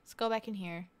 Let's go back in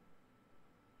here.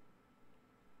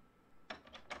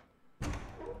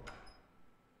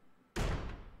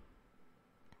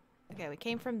 Okay, we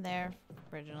came from there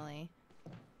originally.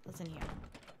 What's in here?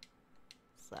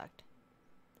 Select.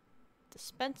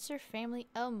 Dispenser family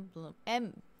emblem.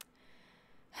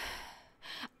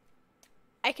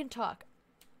 I can talk.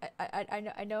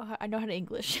 I know how to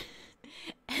English.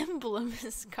 Emblem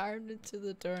is carved into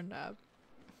the doorknob.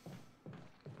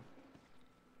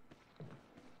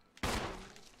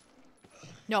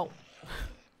 No.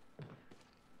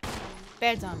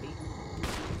 Bad zombie.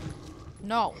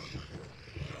 No.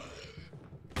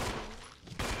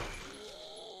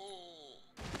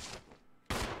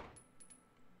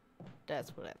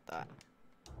 That's what I thought.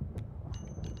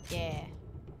 Yeah.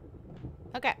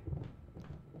 Okay.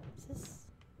 Is this...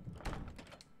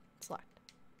 It's locked.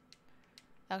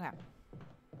 Okay.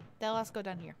 Now let's go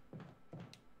down here.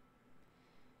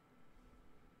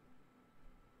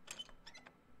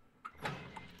 I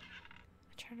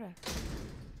try to...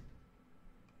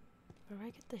 Where do I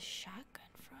get the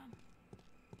shotgun from?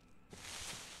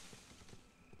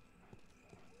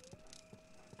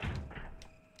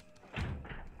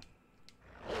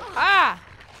 Ah!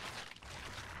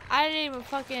 I didn't even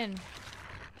fucking...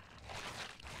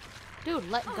 Dude,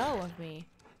 let go of me.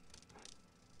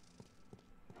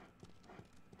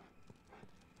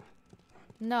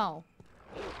 No.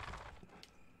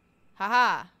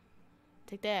 Haha.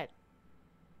 Take that.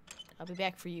 I'll be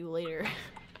back for you later.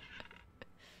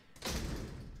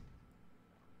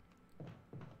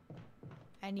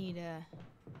 I need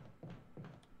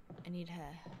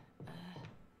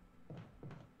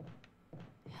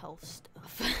health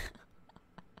stuff.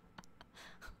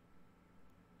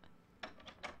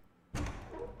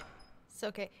 It's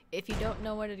okay. If you don't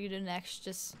know what to do next,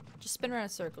 just spin around in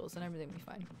circles and everything will be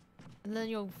fine. And then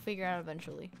you'll figure out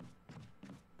eventually.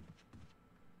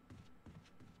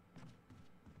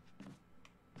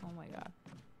 Oh my god.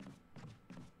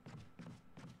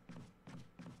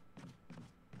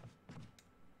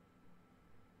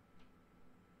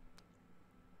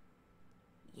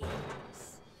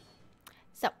 Yes.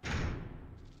 So,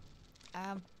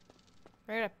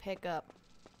 we're gonna pick up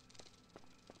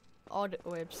all the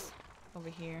orbs over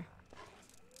here.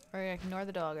 We're gonna ignore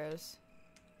the doggos.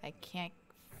 I can't.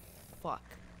 Fuck.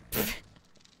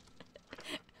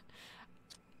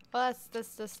 Well,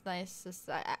 that's nice.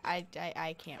 I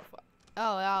can't. Fuck.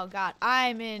 Oh god.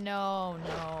 I'm in. Oh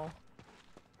no.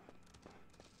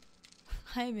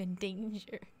 I'm in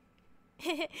danger.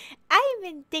 I'm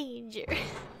in danger.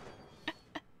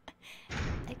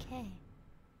 Okay.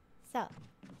 So,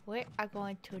 we are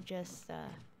going to just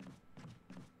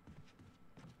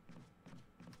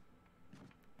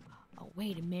oh,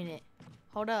 wait a minute.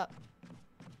 Hold up.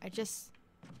 I just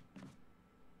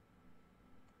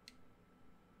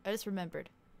remembered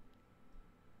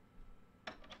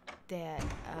that let's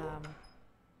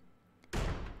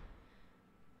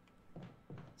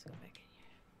go back in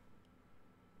here.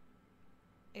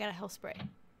 I got a health spray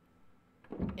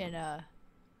in the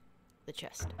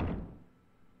chest.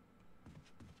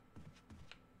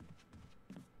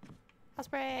 Health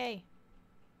spray.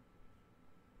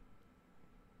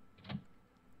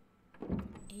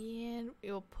 And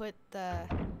we will put those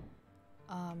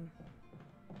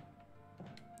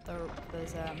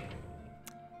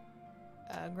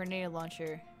grenade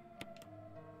launcher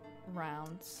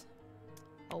rounds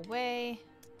away.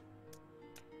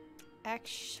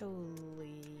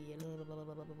 Actually, you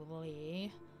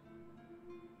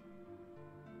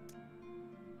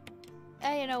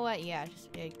know what? Yeah,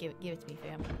 just give it to me,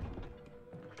 fam.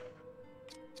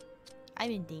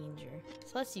 I'm in danger.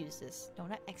 So let's use this. No,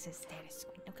 not access status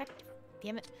screen. Oh, god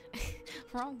damn it.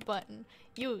 Wrong button.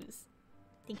 Use.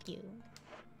 Thank you.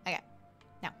 Okay.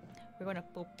 Now, we're gonna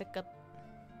go pick up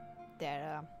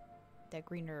that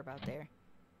green herb out there.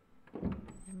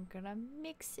 I'm gonna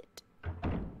mix it.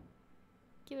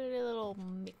 Give it a little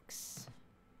mix.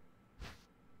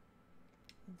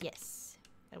 Yes.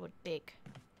 That would big.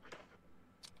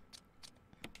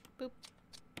 Boop.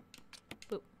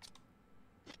 Boop.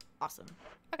 Awesome.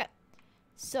 Okay.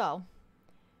 So.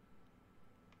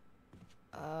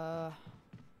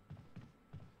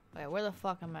 Wait, where the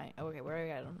fuck am I? Okay, where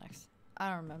do I go next? I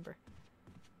don't remember.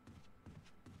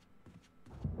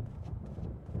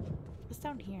 What's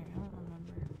down here? I don't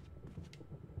remember.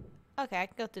 Okay, I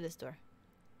can go through this door.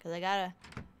 Cause I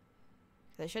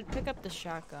should pick up the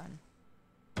shotgun.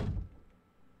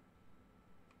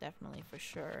 Definitely, for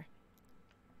sure.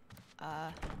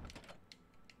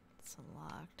 It's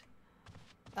unlocked.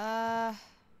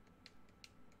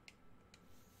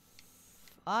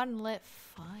 Unlit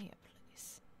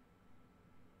fireplace.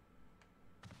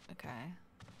 Okay.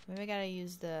 Maybe I gotta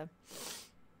use the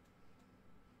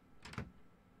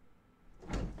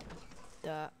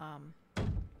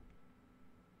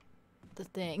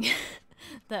thing.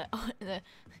 the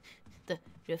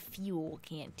fuel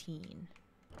canteen.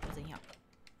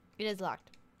 It is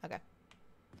locked. Okay.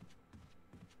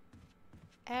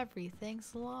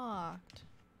 Everything's locked.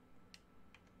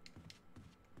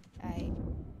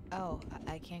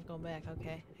 I can't go back.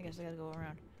 Okay. I guess I gotta go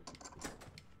around.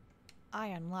 I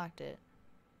unlocked it.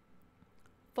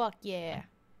 Fuck yeah.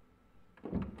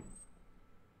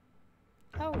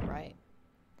 Alright.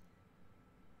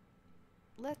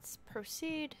 Let's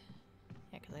proceed.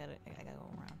 Yeah, because I gotta go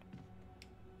around.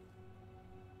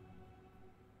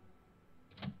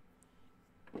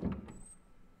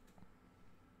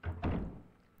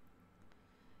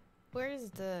 Where is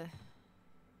the...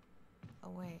 Oh,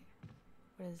 wait.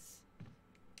 What is...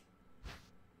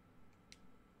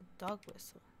 Dog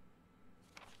whistle.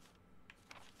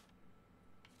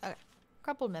 Okay.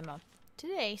 Crumpled memo.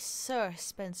 Today, Sir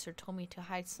Spencer told me to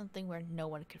hide something where no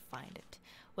one could find it.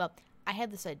 Well, I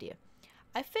had this idea.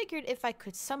 I figured if I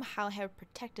could somehow have it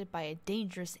protected by a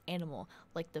dangerous animal,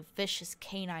 like the vicious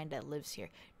canine that lives here,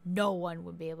 no one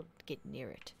would be able to get near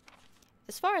it.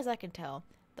 As far as I can tell,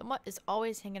 The mutt is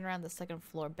always hanging around the second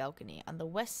floor balcony on the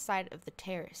west side of the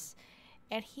terrace,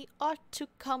 and he ought to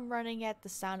come running at the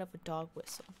sound of a dog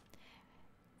whistle.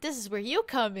 This is where you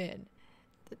come in.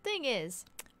 The thing is,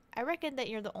 I reckon that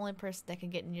you're the only person that can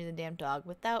get near the damn dog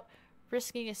without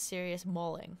risking a serious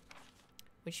mauling.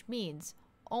 Which means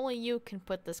only you can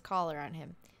put this collar on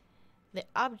him. The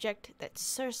object that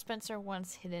Sir Spencer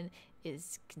wants hidden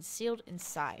is concealed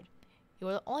inside. You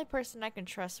are the only person I can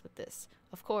trust with this.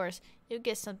 Of course, you'll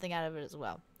get something out of it as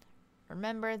well.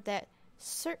 Remember that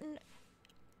certain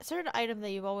item that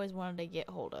you've always wanted to get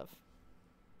hold of.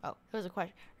 Oh, it was a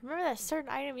question. Remember that certain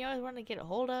item you always wanted to get a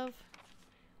hold of?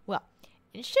 Well,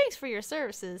 in exchange for your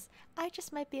services, I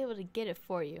just might be able to get it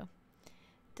for you.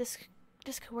 This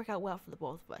could work out well for the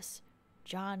both of us.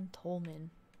 John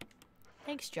Tolman.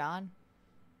 Thanks, John.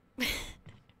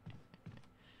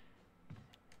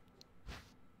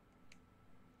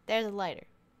 There's a lighter.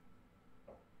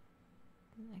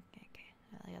 Okay.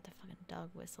 I got the fucking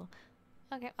dog whistle.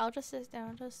 Okay, I'll just sit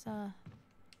down.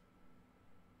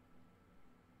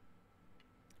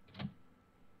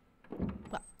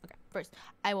 Well, okay. First,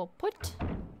 I will put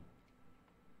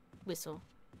whistle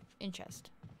in chest.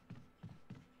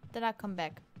 Then I'll come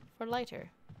back for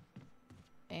lighter.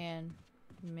 And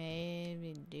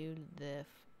maybe do the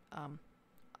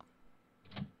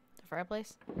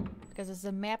fireplace, because there's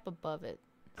a map above it,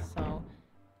 so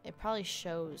it probably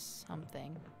shows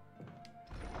something.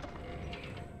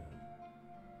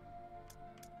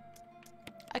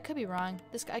 I could be wrong.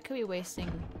 I could be wasting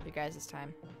you guys'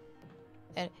 time.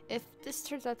 And if this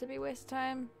turns out to be a waste of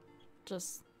time,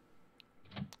 just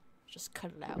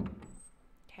cut it out.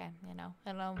 Okay, you know,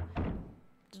 and I'll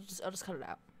just cut it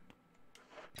out.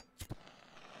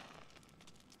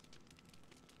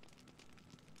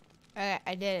 Okay,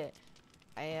 I did it.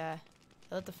 I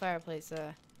lit the fireplace,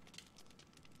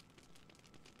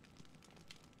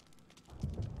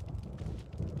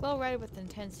 glow red with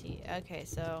intense heat. Okay,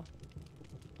 so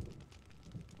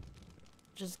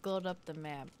just glowed up the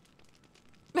map.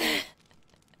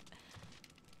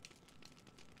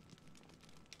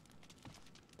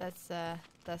 That's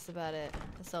about it.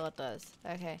 That's all it does.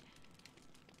 Okay.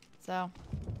 So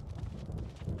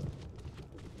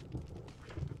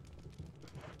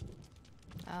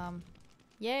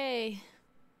yay.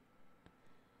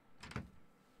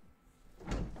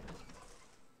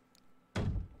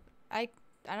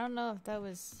 I don't know if that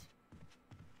was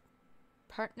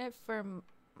pertinent for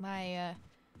my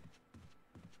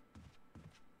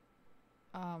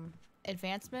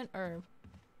advancement or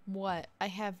what. I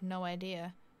have no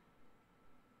idea.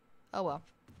 Oh well.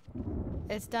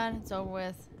 It's done. It's over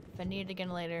with. If I need it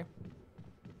again later,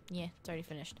 yeah, it's already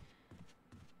finished.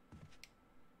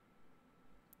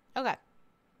 Okay.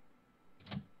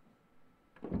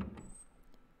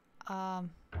 I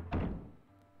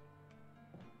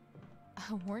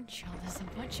warned y'all, there's a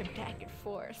bunch of back and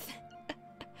forth.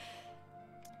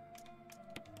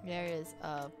 There is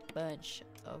a bunch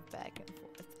of back and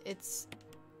forth. It's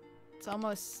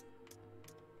almost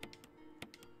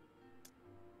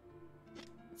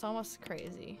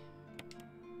crazy.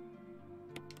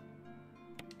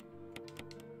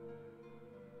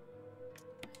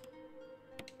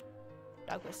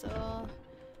 Dog whistle.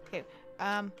 Okay.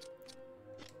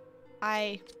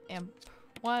 I am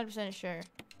 100% sure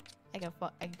I can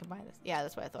combine this. Yeah,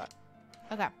 that's what I thought.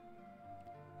 Okay.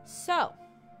 So,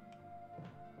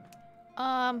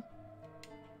 I'm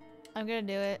gonna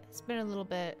do it. It's been a little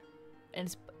bit,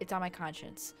 and it's on my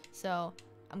conscience, so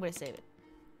I'm gonna save it.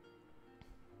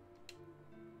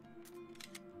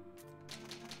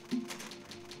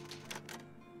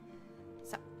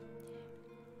 So,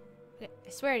 okay, I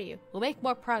swear to you, we'll make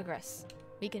more progress.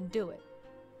 We can do it.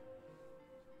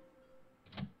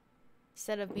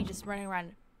 Instead of me just running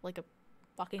around like a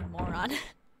fucking moron.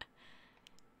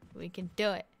 We can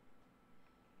do it.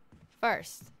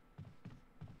 First,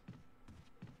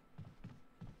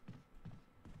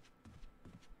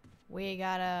 we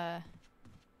gotta...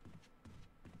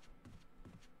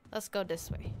 Let's go this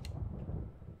way.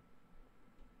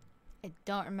 I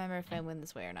don't remember if I went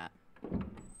this way or not.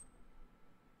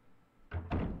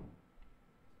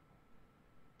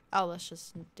 Oh, let's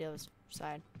just do the other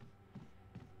side.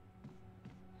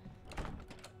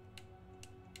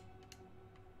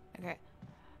 Okay.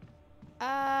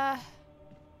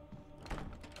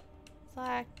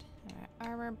 Select. Alright,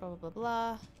 armor, blah, blah, blah,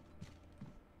 blah.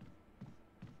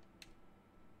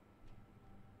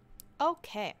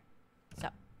 Okay. So.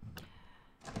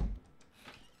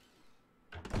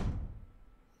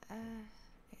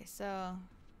 Okay, so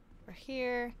we're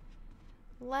here.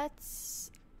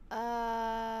 Let's,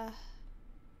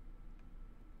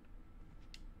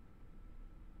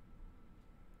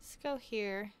 let's go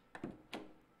here.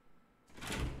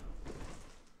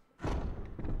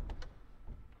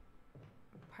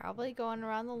 Probably going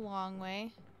around the long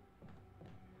way.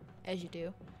 As you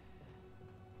do.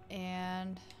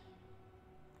 And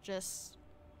just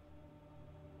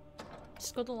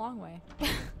go the long way.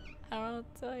 I don't know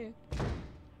what to tell you.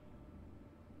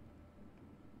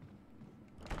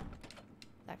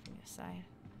 Back from the side.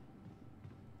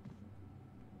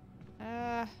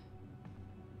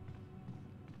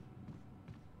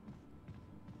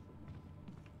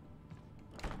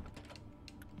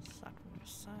 Suck from your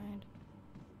side.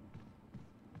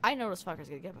 I know this fucker's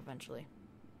gonna get up eventually.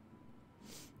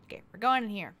 Okay, we're going in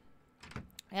here.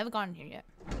 I haven't gone in here yet.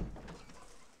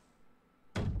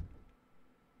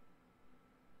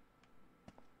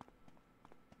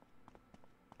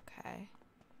 Okay.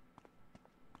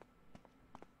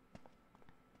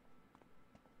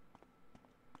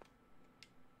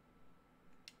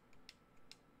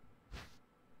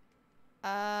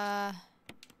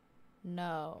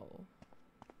 No.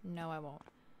 No, I won't.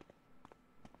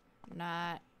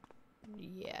 Not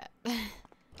yet.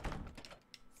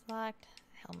 Select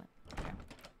helmet.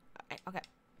 Okay. Okay.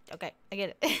 Okay. I get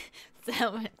it. It's the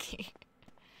helmet key.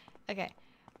 Okay.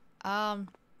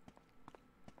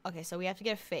 Okay, so we have to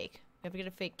get a fake. We have to get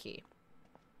a fake key.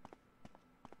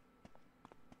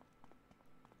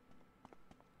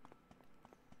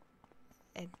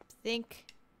 I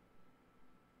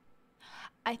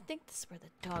think this is where the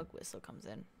dog whistle comes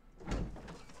in. I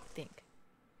think.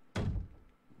 I'm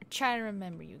trying to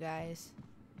remember, you guys.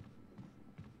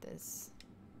 There's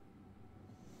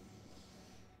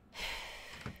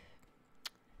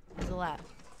a lot.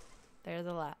 There's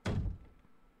a lot.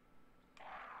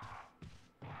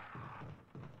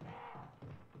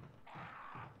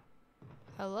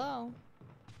 Hello?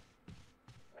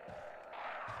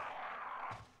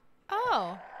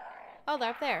 Oh! Oh,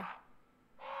 they're up there.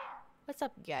 What's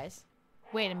up, you guys?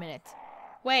 Wait a minute.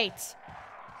 Wait!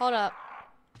 Hold up.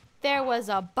 There was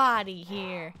a body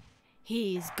here.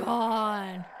 He's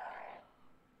gone.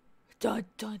 Dun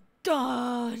dun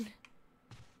dun!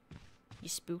 You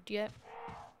spooked yet?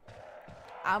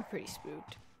 I'm pretty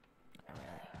spooked. Not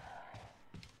really.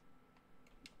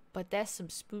 But that's some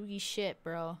spooky shit,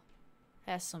 bro.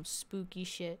 That's some spooky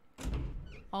shit.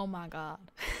 Oh my god.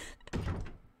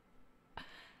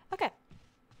 Okay.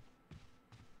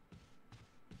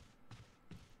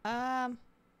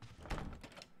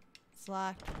 It's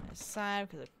locked from the side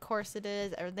because of course it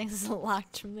is. Everything's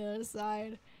locked from the other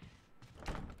side.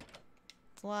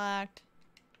 It's locked.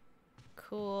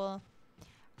 Cool.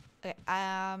 Okay,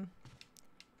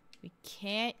 we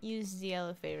can't use the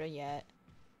elevator yet.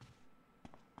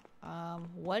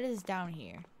 What is down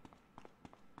here?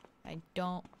 I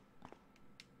don't...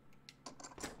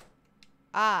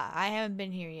 Ah, I haven't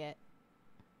been here yet.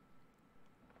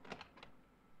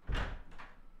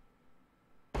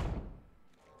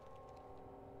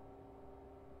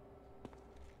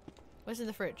 What's in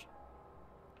the fridge?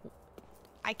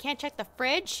 I can't check the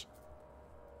fridge?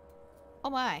 Oh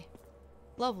my.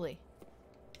 Lovely.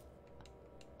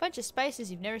 Bunch of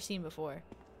spices you've never seen before.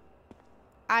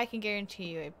 I can guarantee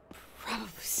you I've probably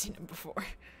seen them before.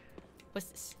 What's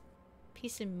this?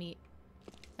 Piece of meat.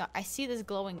 No, I see this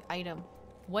glowing item.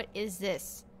 What is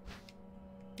this?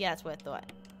 Yeah, that's what I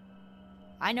thought.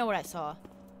 I know what I saw.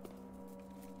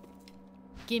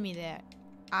 Give me that.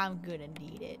 I'm gonna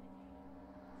need it.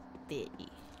 Bitty.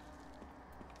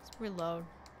 Let's reload.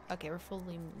 Okay, we're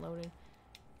fully loaded.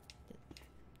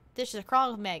 Dishes are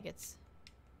crawling with maggots.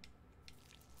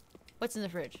 What's in the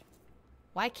fridge?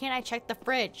 Why can't I check the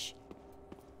fridge?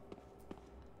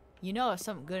 You know there's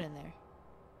something good in there.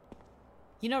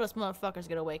 You know this motherfucker's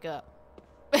gonna wake up.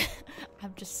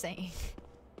 I'm just saying.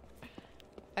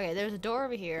 Okay, there's a door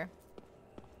over here.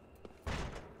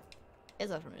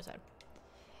 It's up from your side.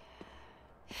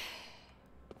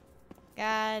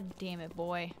 God damn it,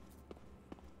 boy.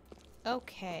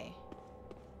 Okay.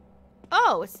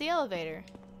 Oh, it's the elevator.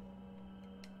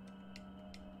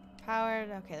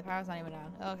 Powered. Okay, the power's not even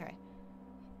on. Okay.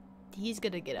 He's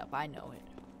gonna get up. I know it.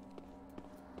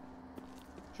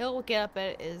 He'll get up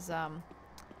at his,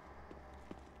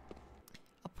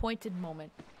 appointed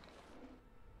moment.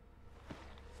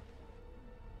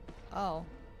 Oh.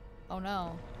 Oh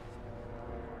no.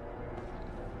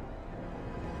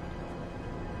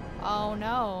 Oh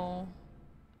no.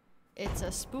 It's a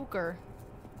spooker.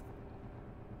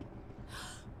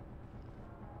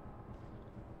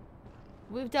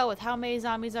 We've dealt with how many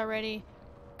zombies already?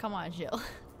 Come on, Jill.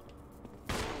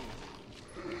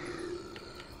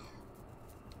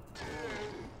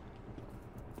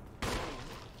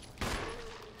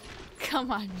 Come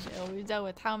on, Jill. We've dealt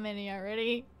with how many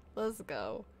already? Let's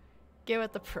go. Get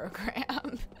with the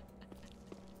program.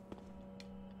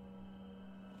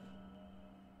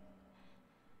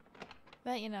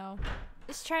 But, you know,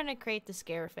 just trying to create the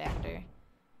scare factor.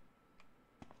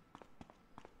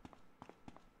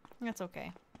 That's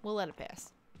okay. We'll let it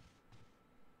pass.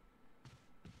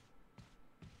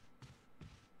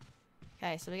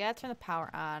 Okay, so we gotta turn the power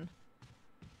on.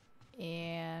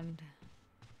 And...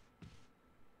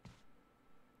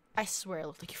 I swear it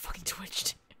looked like you fucking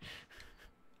twitched.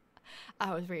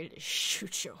 I was ready to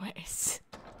shoot your ass.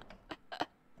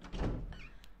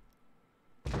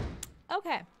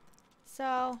 Okay.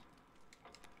 So...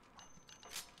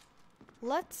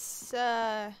 let's,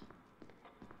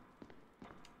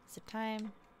 Is it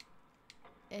time?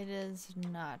 It is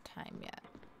not time yet.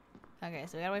 Okay,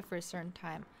 so we gotta wait for a certain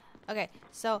time. Okay,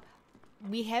 so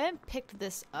we haven't picked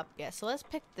this up yet, so let's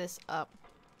pick this up.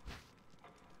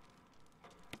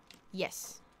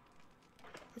 Yes.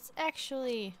 Let's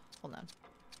actually... hold on.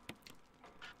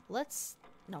 Let's...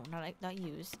 no, not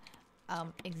use.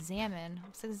 Examine.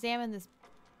 Let's examine this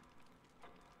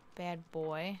bad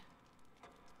boy.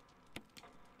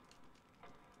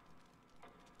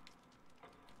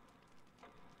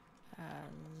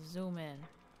 Zoom in.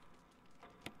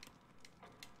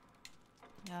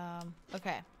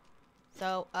 Okay.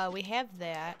 So, we have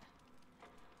that.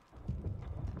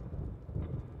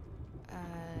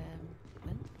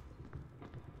 What?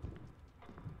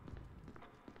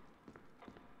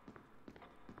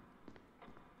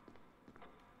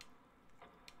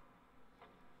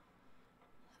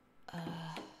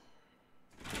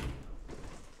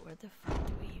 Where the fuck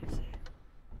do we use it?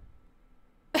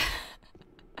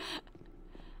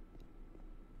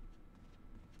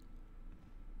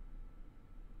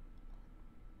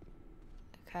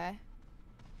 Okay.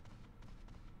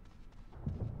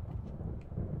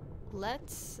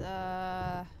 Let's,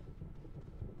 go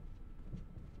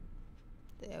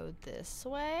this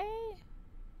way?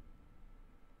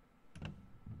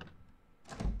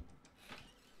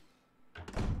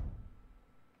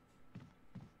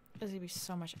 There's gonna be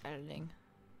so much editing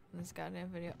in this goddamn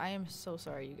video. I am so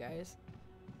sorry, you guys.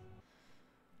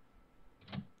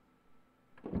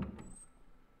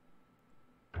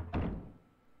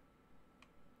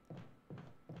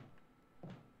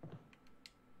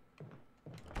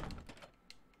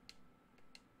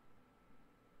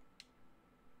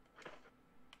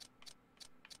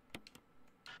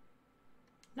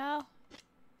 No?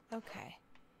 Okay.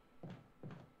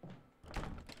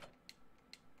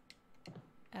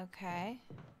 Okay.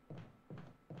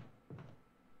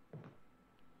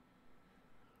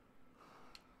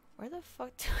 Where the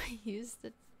fuck do I use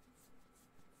the...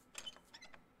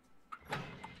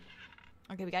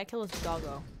 okay, we gotta kill this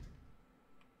doggo.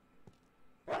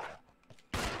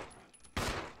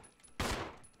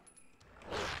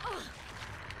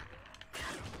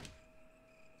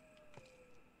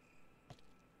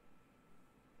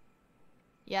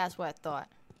 Yeah, that's what I thought.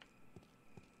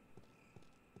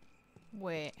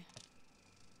 Wait.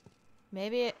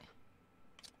 Maybe it...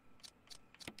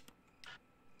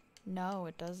 no,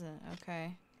 it doesn't.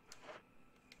 Okay.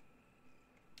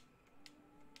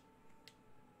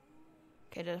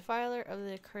 Okay, the defiler of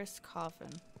the accursed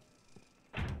coffin.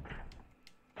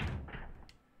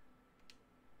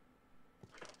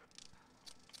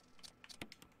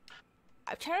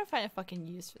 I'm trying to find a fucking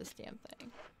use for this damn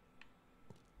thing.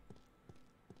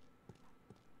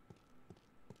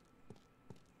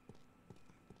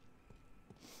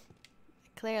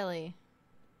 Clearly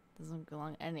doesn't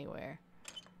belong anywhere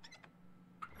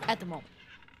at the moment.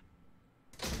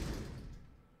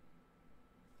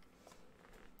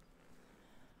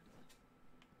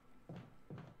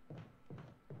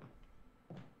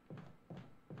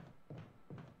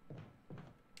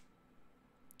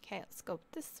 Okay, let's go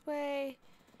this way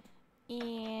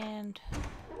and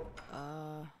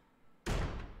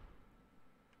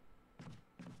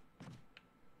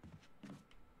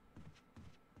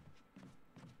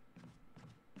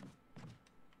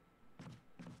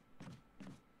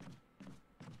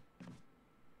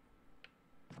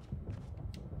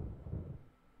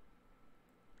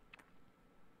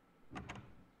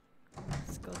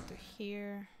let's go through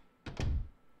here.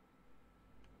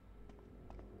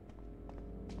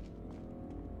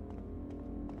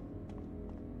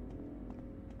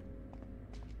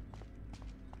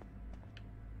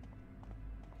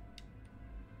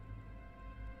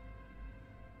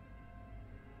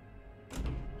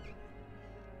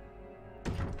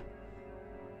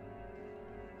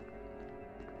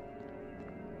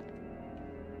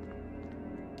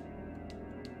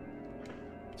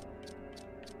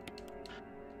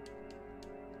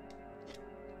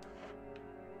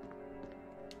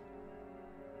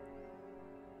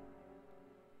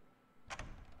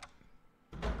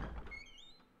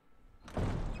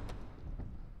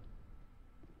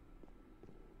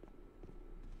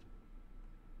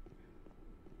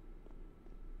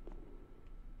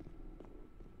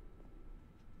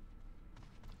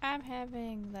 I'm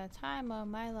having the time of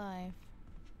my life.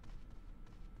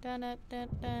 Dun dun dun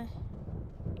dun.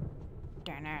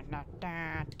 Dun dun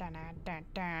dun dun dun dun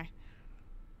dun.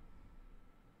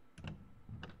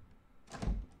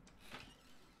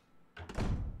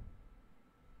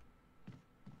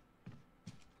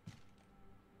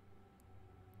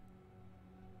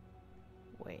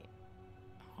 Wait.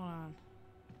 Hold on.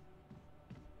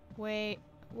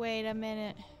 Wait a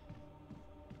minute.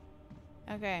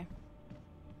 Okay.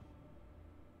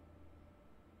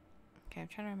 Okay, I'm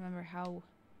trying to remember how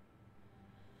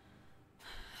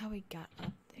we got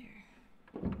up there.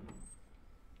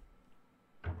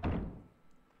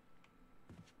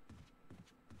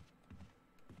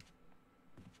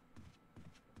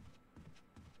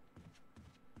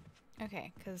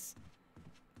 Okay, cause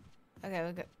we got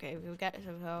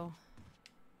so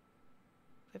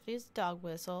we have to use the dog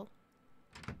whistle.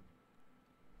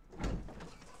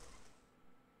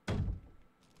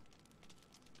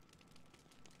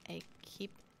 I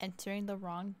keep entering the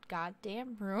wrong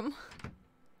goddamn room.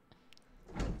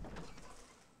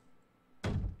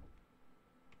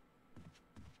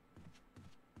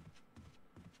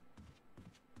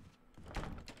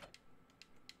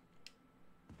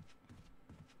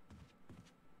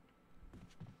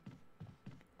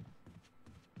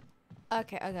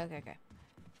 Okay.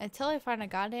 Until I find a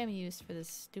goddamn use for this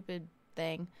stupid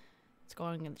thing, it's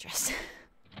going in the chest.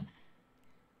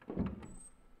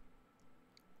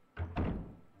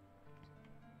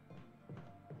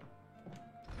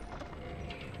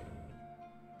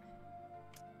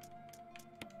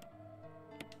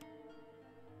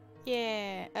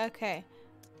 Yeah, okay.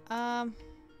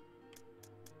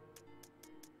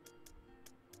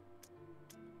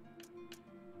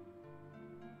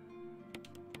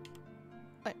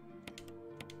 What?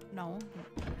 No.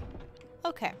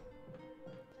 Okay.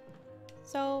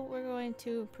 So we're going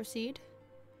to proceed.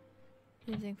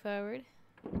 Moving forward.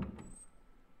 And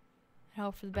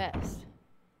hope for the best.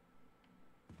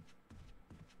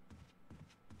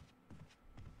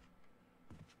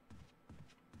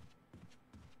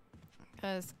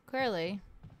 Because clearly,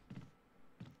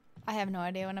 I have no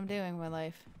idea what I'm doing with my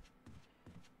life.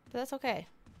 But that's okay.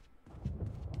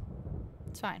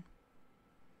 It's fine.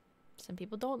 Some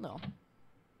people don't know.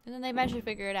 And then they eventually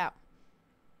figure it out.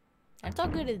 And it's all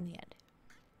good in the end.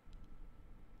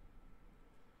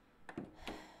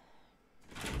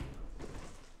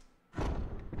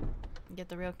 Get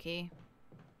the real key.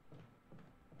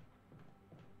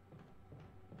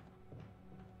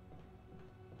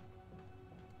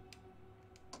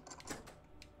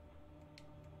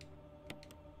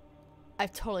 I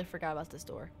totally forgot about this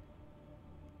door.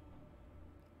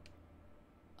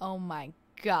 Oh my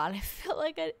god, I feel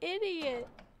like an idiot.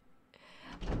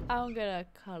 I'm gonna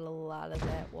cut a lot of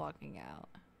that walking out.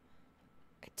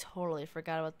 I totally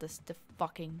forgot about the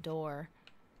fucking door.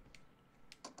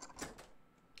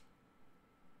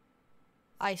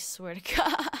 I swear to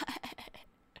God.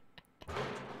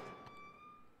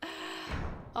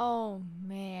 Oh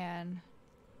man.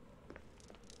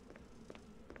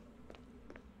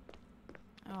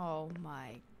 Oh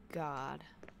my god.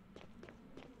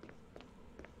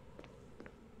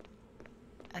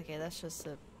 Okay, that's just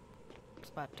a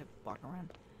spot to walk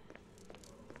around.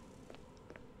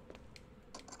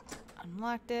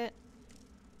 Unlocked it.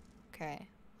 Okay.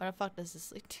 What the fuck does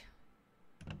this lead to?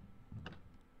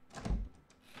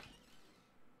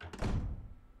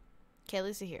 Okay, at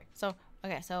least here. So,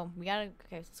 okay, so we gotta,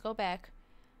 okay, let's go back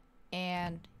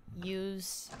and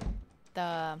use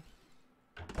the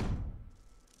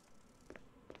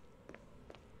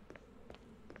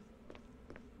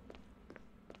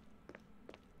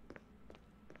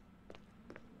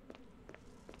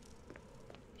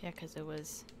yeah, because it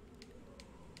was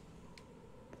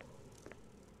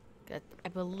good. I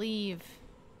believe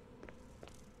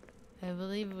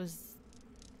it was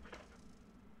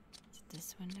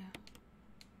this window.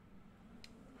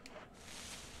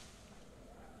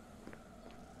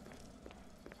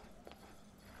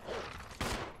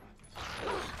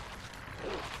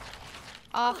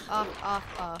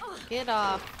 Off. Get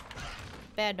off.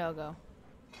 Bad doggo.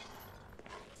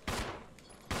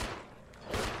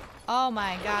 Oh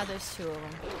my god, there's two of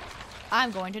them.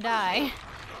 I'm going to die.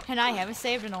 And I haven't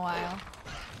saved in a while.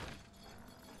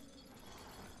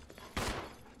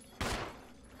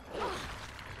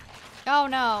 Oh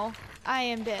no. I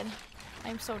am dead.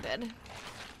 I'm so dead.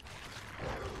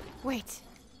 Wait.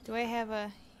 Do I have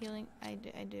a healing? I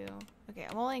do. Okay,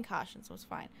 I'm only in caution, so it's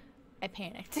fine. I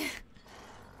panicked.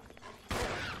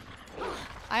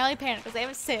 I only panicked because I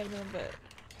haven't saved them, but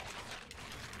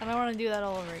I don't want to do that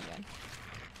all over again.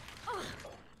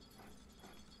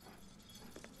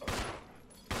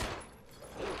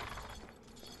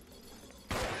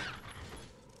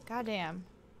 Goddamn.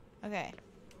 Okay.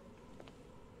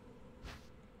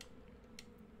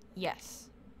 Yes.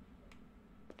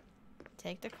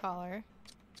 Take the collar.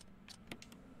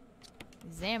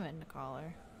 Examine the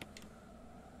collar.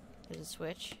 There's a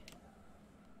switch.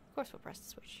 Of course we'll press the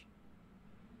switch.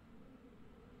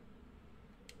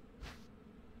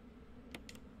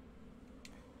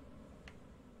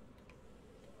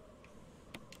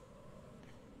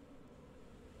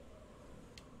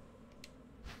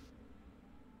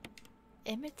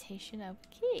 Imitation of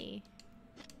key.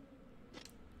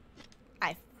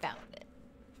 I found it.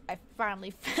 I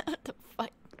finally found the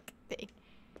fucking thing.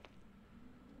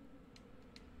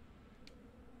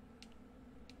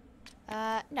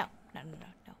 No. No.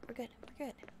 We're good. We're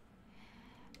good.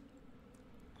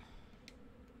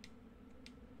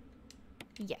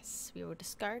 Yes, we will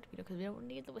discard because we don't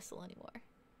need the whistle anymore.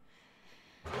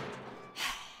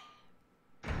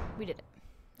 We did it.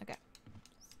 Okay.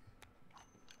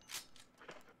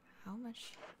 How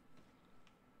much?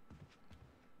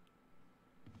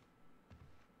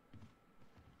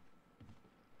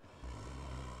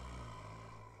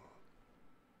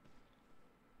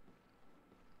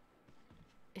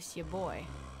 It's your boy.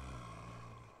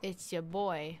 It's your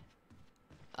boy.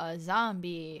 A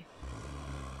zombie.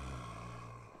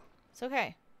 It's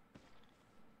okay.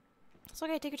 It's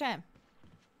okay, take your time.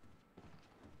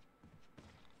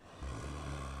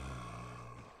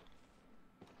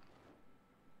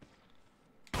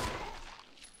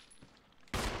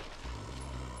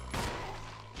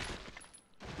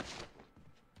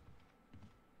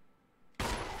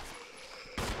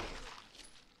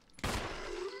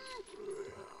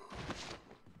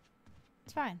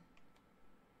 It's fine.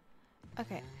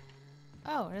 Okay.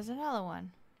 Oh, there's another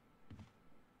one.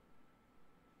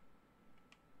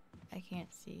 I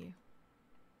can't see you.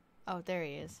 Oh, there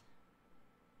he is.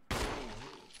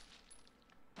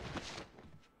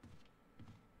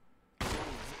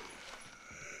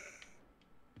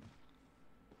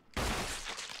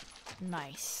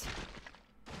 Nice.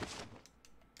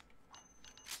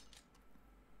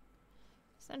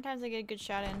 Sometimes I get a good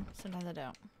shot in, sometimes I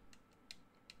don't.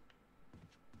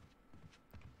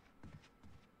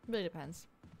 Really depends.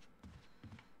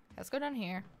 Let's go down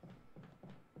here.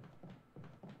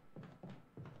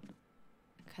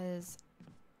 Because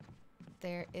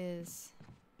there's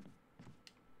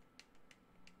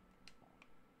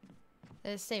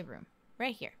a save room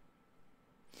right here.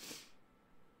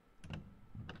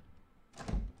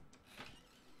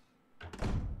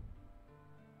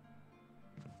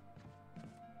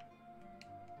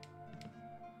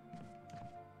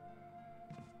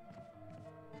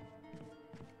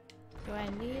 Do I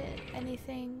need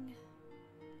anything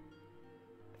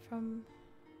from...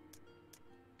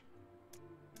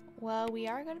 Well, we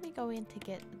are going to be going to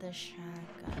get the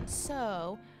shotgun,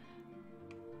 so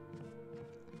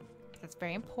that's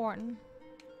very important.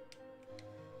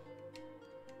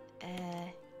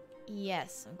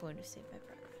 Yes, I'm going to save my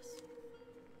progress.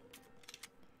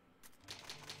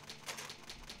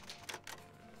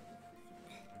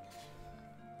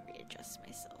 Readjust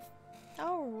myself.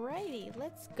 Alrighty,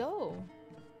 let's go.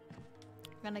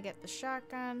 I'm gonna get the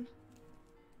shotgun.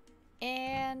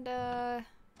 And,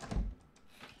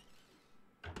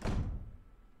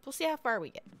 we'll see how far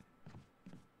we get.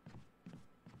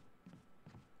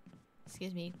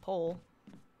 Excuse me, pole.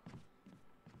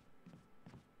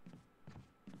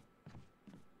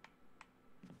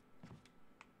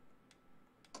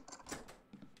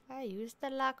 I used the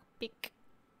lockpick.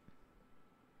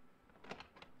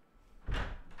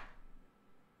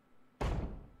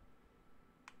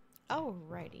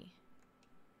 Alrighty.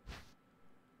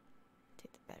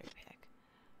 Take the battery pack.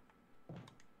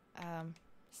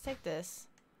 Let's take this.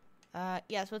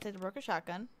 Yes, we'll take the broken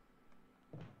shotgun.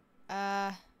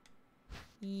 Yeah,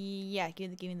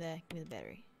 give me the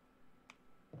battery.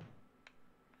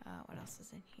 What else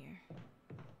is in here?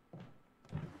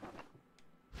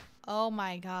 Oh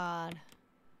my god.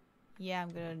 Yeah,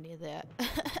 I'm gonna need that.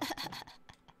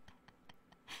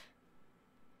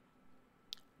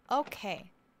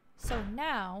 Okay. So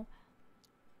now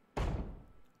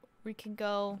we can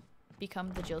go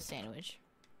become the Jill sandwich.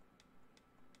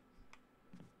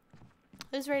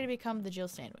 Who's ready to become the Jill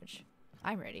sandwich?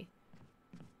 I'm ready.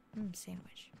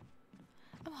 Sandwich.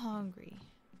 I'm hungry.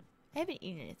 I haven't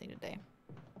eaten anything today.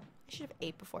 I should have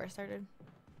ate before I started.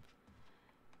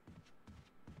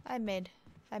 I made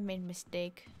a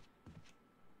mistake.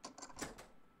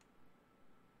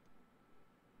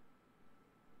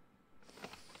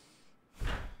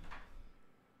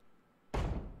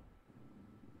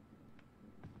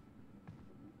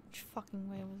 Which fucking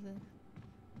way was it?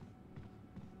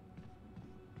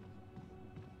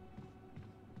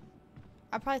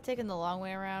 I'm probably taking the long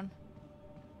way around.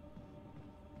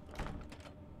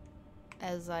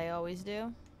 As I always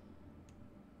do.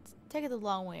 Taking the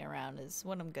long way around is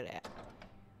what I'm good at.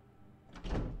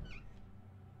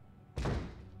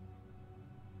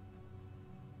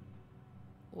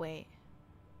 Wait.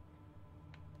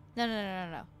 No, no, no,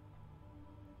 no, no.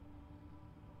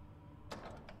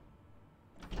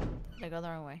 Did I go the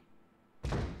wrong way?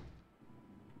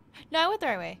 No, I went the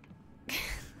right way.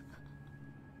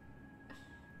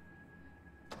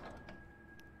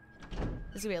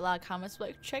 There's gonna be a lot of comments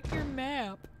like, check your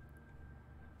map.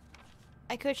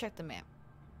 I could check the map.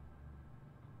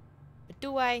 But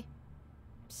do I?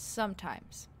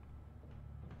 Sometimes.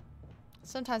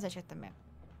 Sometimes I check the map.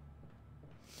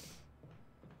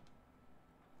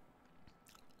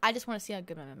 I just want to see how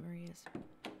good my memory is.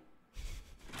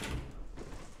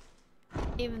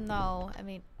 Even though, I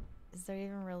mean, is there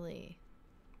even really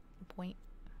a point?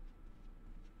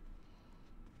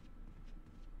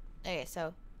 Okay,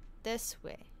 so this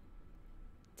way.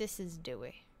 This is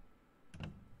Dewey.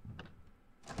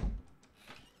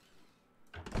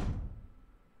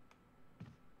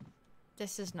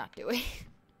 This is not Dewey.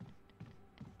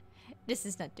 This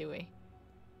is not Dewey.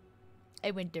 I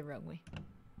went the wrong way.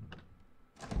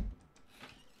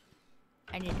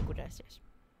 I need to go downstairs.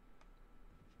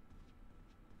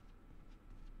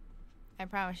 I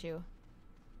promise you,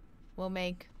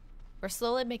 we're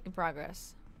slowly making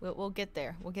progress. We'll get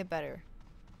there. We'll get better.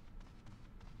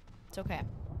 It's okay.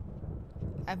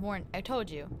 I told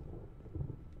you.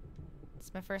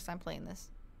 It's my first time playing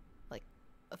this. Like,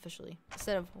 officially.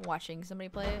 Instead of watching somebody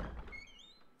play it,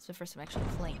 it's the first time actually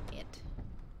playing it.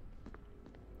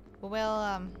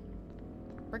 Well,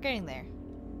 we're getting there.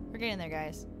 We're getting there,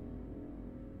 guys.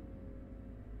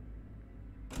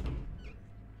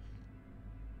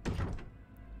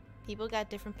 People got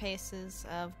different paces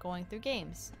of going through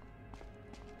games.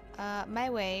 My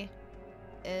way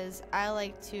is I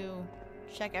like to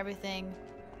check everything,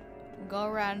 go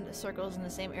around circles in the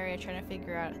same area trying to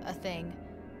figure out a thing,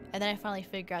 and then I finally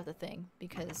figure out the thing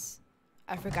because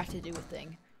I forgot to do a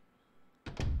thing.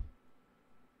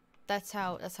 That's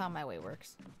how my way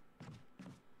works.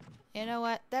 You know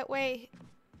what? That way,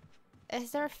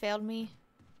 has there failed me?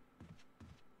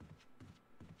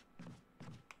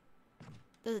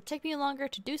 Does it take me longer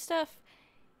to do stuff?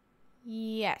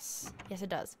 Yes. Yes, it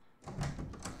does.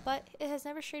 But it has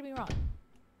never steered me wrong.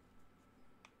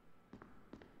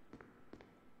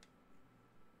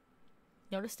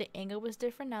 Notice the angle was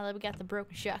different now that we got the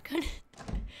broken shotgun.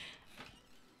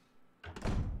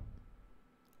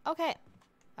 Okay.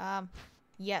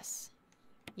 Yes.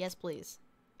 Yes, please.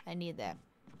 I need that.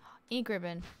 Ink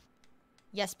ribbon.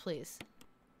 Yes, please.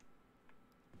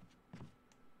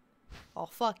 Oh,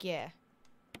 fuck yeah.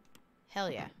 Hell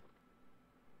yeah.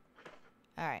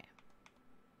 Alright.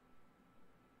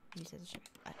 You said the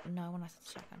shotgun. No, I want to set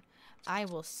the shotgun. I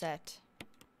will set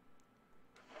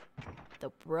the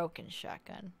broken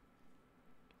shotgun.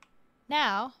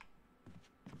 Now,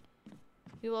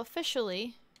 we will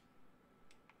officially...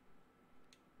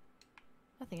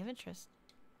 Nothing of interest.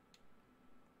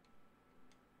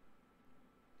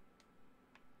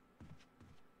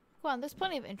 Go on, there's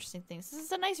plenty of interesting things. This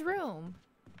is a nice room.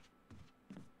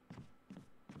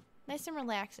 Nice and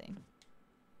relaxing.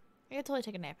 I could totally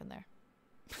take a nap in there.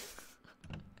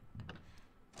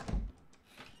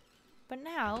 But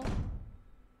now,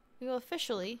 we will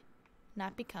officially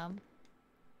not become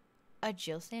a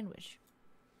Jill sandwich.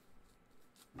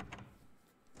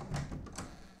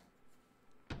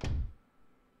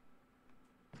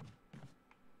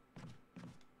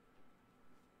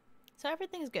 So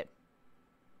everything's good.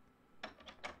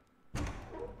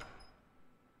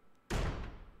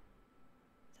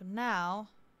 So now,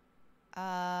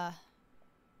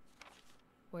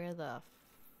 where the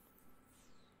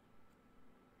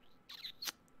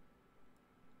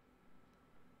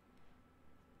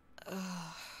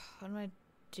what am I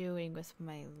doing with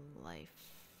my life?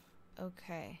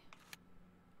 Okay.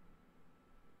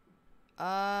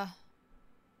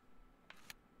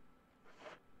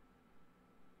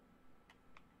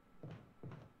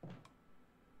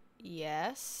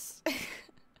 Yes.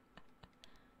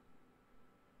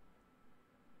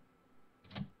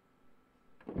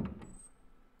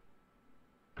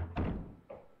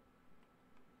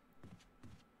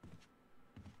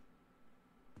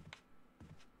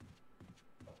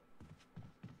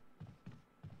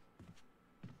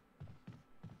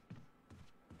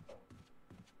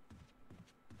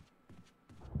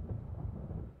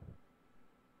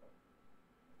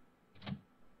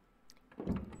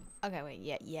 Okay, wait,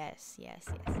 yeah, yes.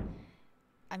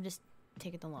 I'm just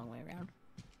taking the long way around.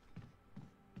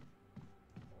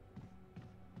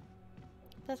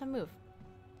 That's a move.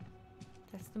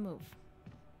 That's the move.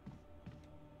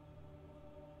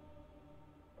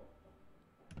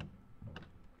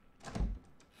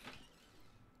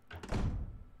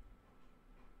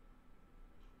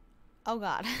 Oh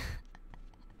god.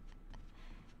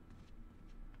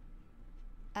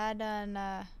 I done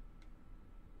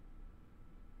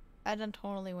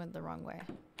totally went the wrong way.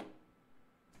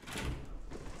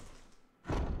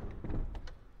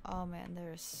 Oh man,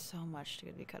 there is so much to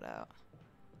be cut out.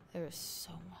 There is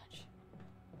so much.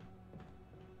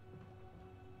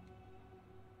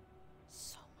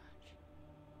 So much.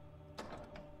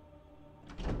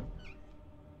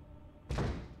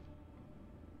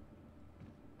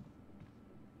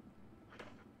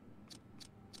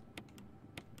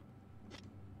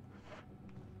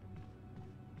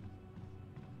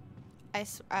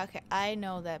 Okay, I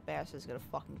know that bastard's gonna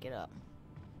fucking get up.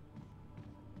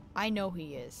 I know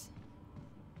he is.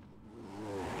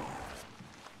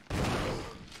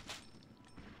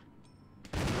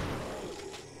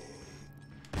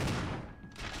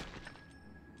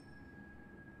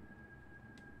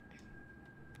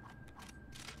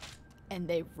 And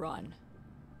they run.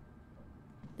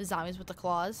 The zombies with the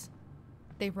claws,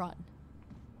 they run.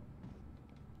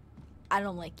 I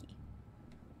don't like it.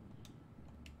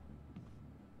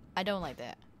 I don't like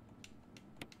that.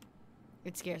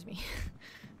 It scares me.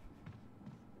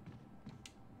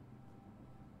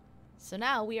 So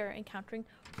now we are encountering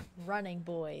running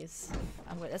boys.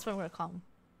 That's what I'm gonna call them.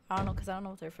 I don't know, because I don't know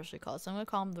what they're officially called. So I'm gonna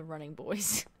call them the running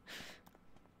boys.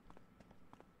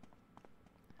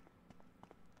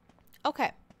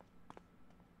 Okay.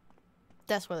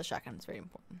 That's where the shotgun is very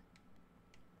important.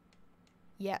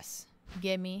 Yes.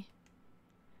 Gimme.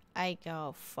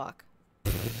 Oh, fuck.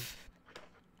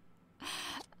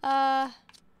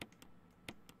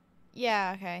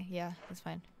 Yeah, okay. Yeah, that's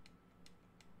fine.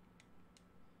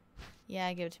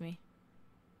 Yeah, give it to me.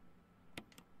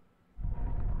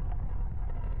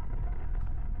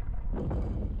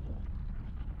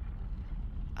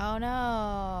 Oh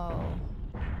no.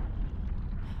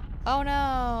 Oh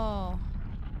no.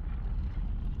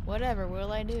 Whatever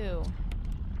will I do?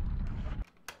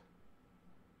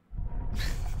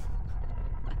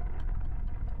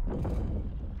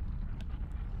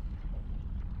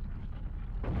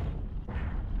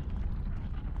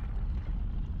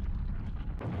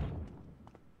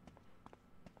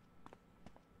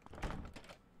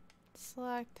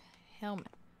 Select helmet.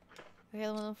 Okay,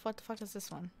 what the fuck is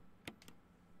this one?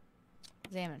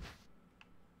 Examine.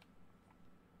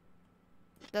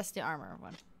 That's the armor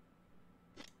one.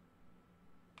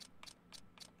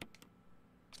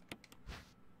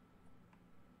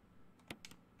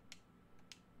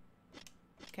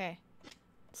 Okay.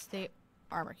 It's the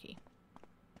armor key.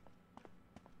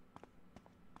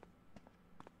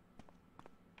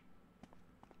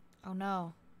 Oh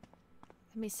no.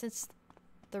 That means since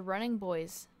the running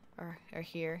boys are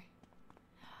here,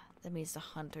 that means the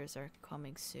hunters are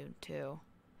coming soon too.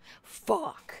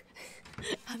 Fuck!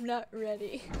 I'm not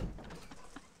ready.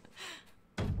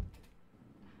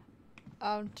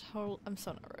 I'm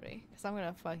so not ready. Because I'm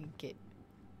gonna fucking get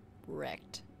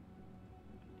wrecked.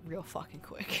 Real fucking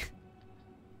quick.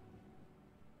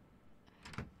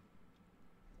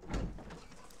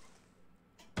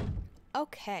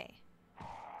 Okay.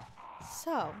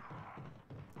 So,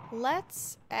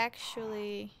 let's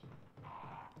actually...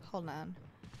 Hold on.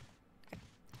 Okay.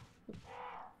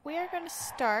 We are gonna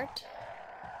start...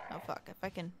 Oh fuck, if I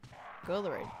can go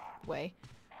the right way.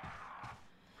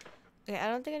 Okay, I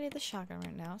don't think I need the shotgun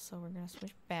right now, so we're gonna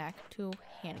switch back to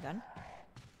handgun.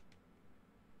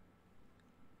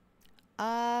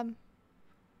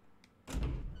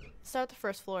 Start the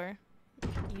first floor.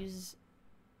 Use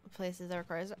places that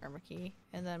requires the armor key,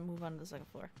 and then move on to the second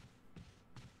floor.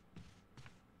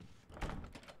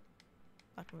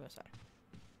 Not gonna move aside.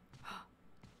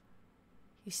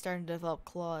 He's starting to develop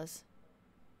claws.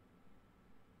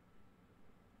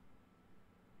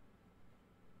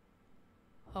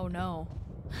 Oh no.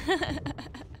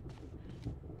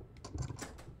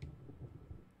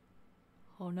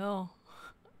 Oh no.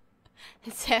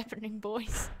 It's happening,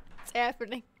 boys. It's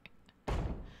happening.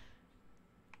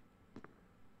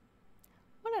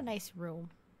 What a nice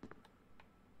room.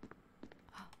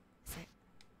 Is it?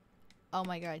 Oh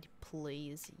my god,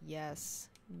 please. Yes.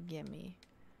 Gimme.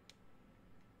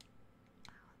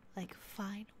 Like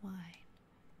fine wine.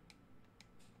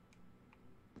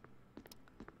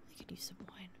 I could use some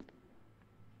wine.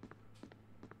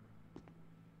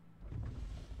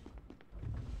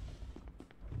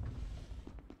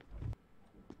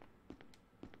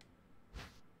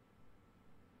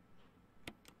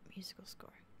 Musical score.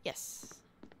 Yes.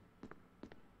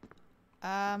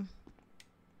 Um.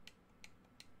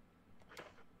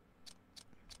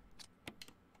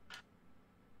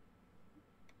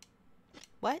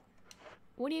 What?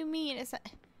 What do you mean? Is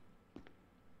that...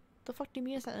 The fuck do you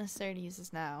mean it's not necessary to use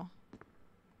this now?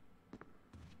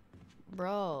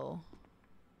 Bro.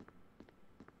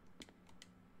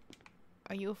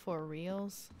 Are you for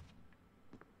reals?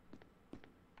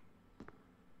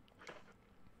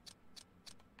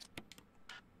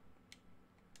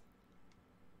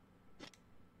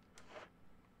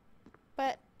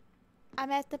 But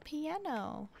I'm at the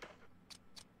piano.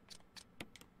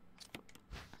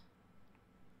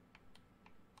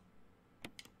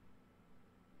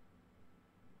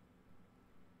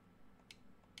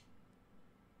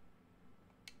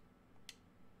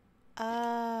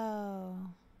 Oh.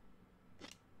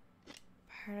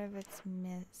 Part of it's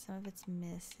some of it's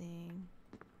missing.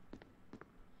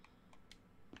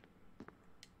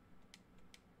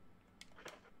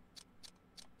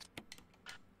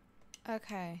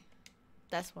 Okay.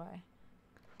 That's why.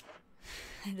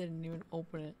 I didn't even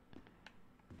open it.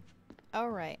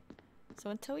 Alright. So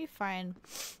until we find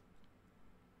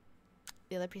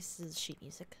the other pieces of sheet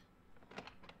music,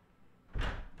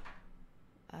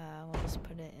 we'll just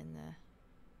put it in the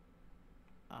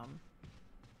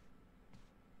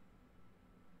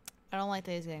I don't like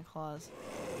that he's getting claws.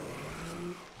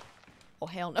 Oh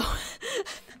hell no.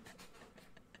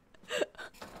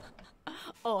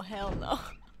 Oh hell no.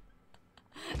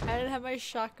 I didn't have my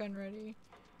shotgun ready.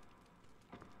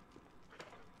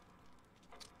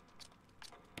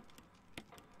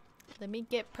 Let me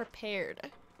get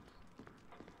prepared.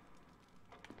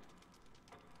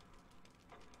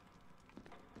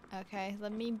 Okay,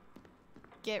 let me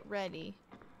get ready.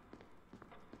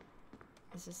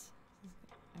 This is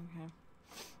okay.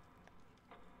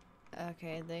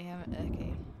 Okay, they haven't.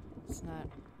 Okay, it's not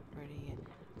ready yet.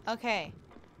 Okay,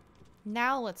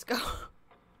 now let's go.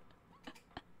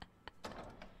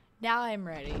 Now I'm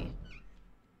ready.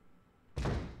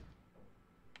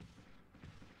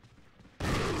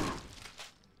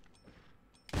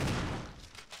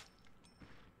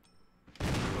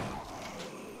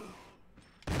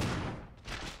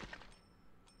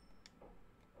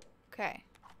 Okay.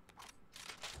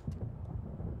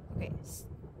 Okay,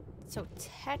 so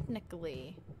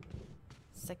technically,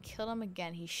 since I killed him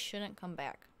again, he shouldn't come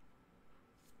back.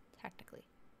 Technically.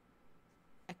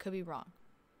 I could be wrong.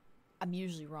 I'm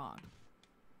usually wrong.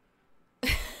 I'm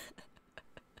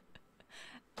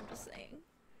just saying.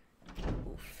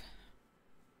 Oof.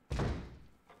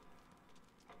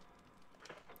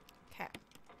 Okay.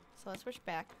 So let's switch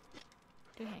back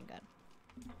to handgun.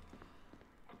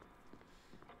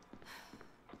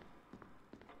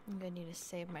 I'm gonna need to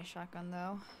save my shotgun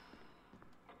though.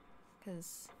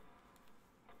 Because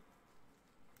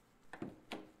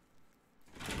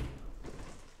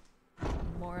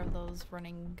more of those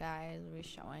running guys will be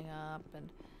showing up, and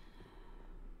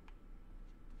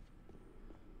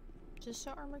just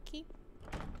the armor key.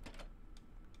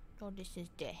 Oh, this is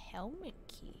the helmet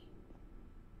key.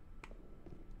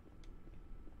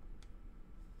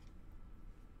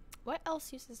 What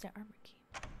else uses the armor key?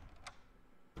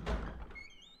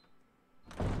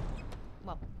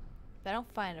 Well, if I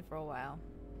don't find it for a while,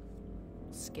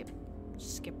 skip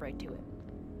right to it.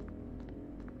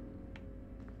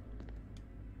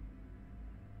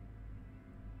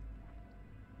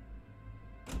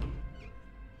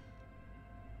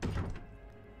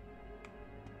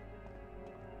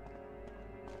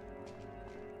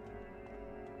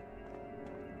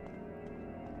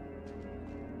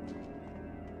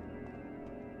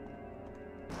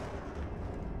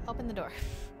 Open the door.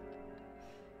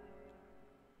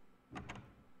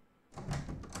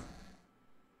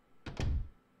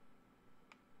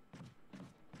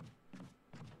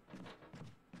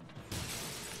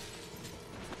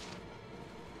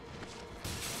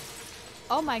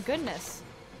 Oh my goodness.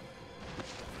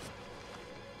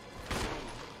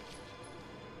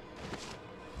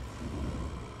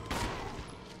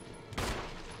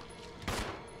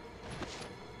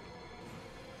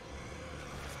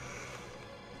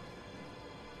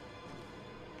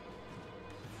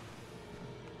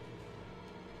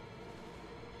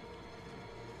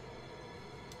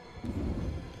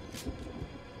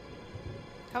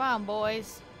 Come on,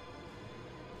 boys.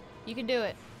 You can do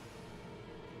it.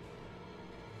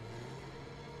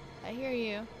 I hear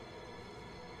you.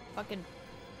 Fucking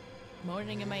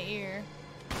moaning in my ear.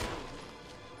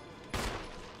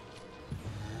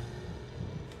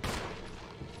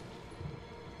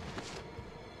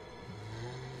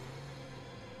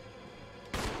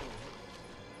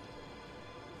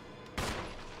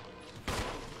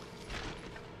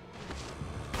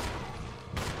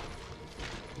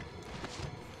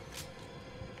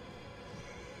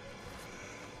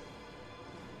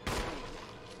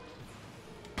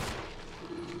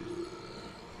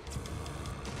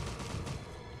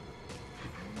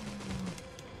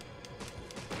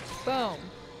 Boom.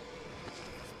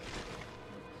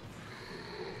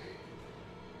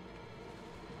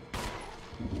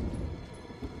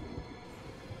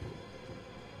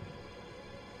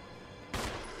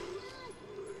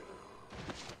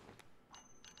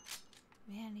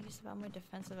 Man, I used up all my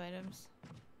defensive items.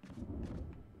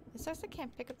 It sucks I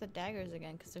can't pick up the daggers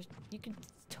again because you can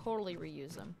totally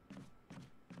reuse them.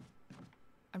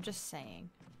 I'm just saying.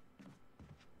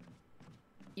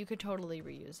 You could totally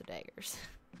reuse the daggers.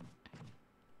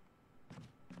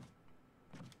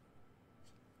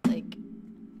 Like,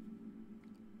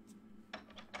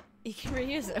 you can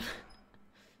reuse them.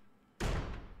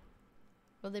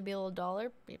 Will they be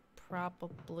 $1?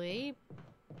 Probably.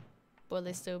 Will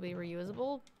they still be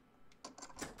reusable?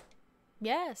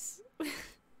 Yes.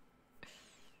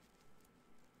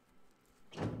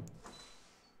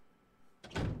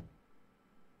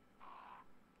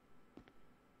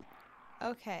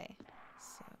 Okay,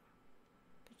 so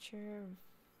picture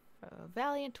of a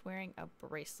Valiant wearing a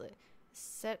bracelet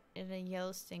set in a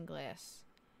yellow stained glass.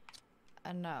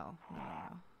 No.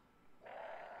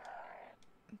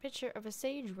 Picture of a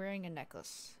sage wearing a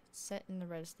necklace set in the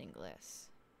red stained glass.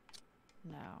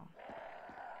 No.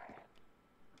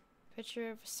 Picture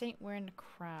of a saint wearing a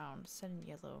crown set in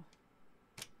yellow.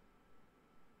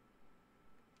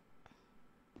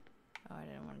 Oh, I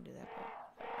didn't want to do that, but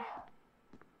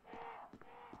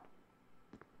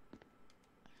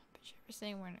picture of a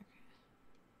saint wearing a...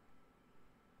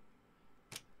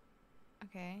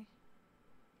 Okay.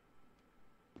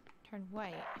 Turn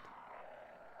white.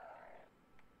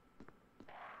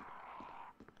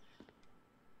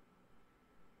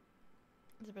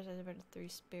 This person has about 3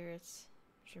 spirits.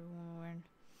 Picture of a woman wearing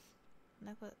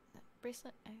necklace,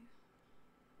 bracelet.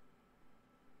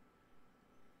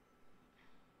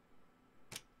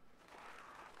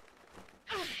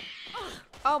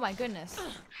 Oh my goodness.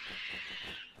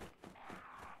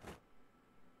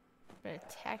 Been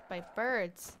attacked by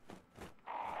birds.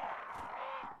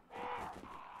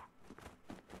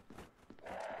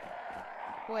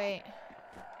 Wait.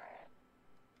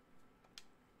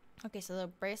 Okay, so the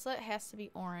bracelet has to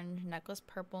be orange, necklace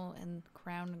purple, and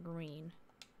crown green.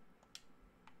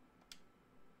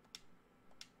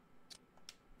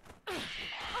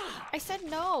 I said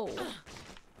no!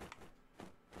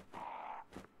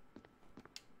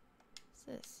 What's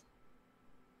this?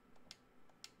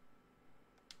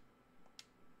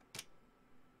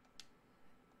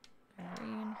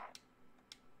 Green.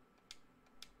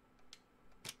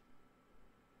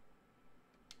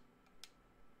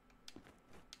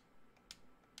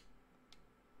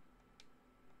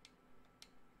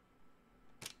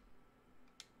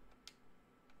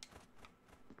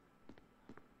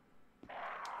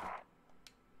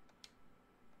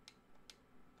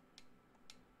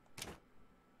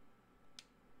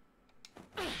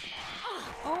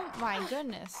 Oh my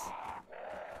goodness.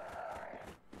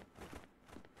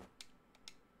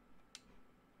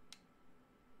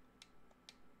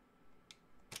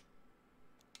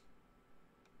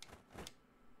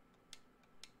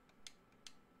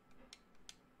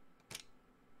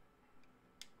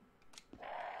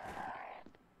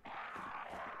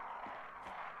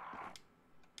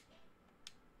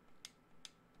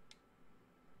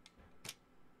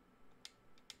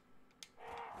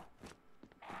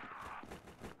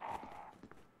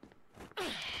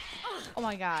 Oh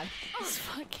my god. These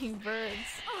fucking birds.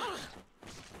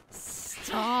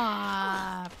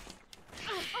 Stop.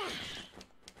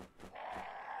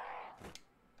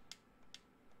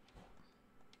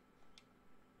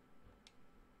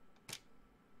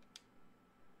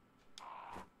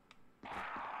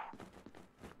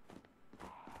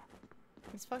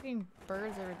 These fucking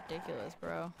birds are ridiculous,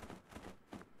 bro.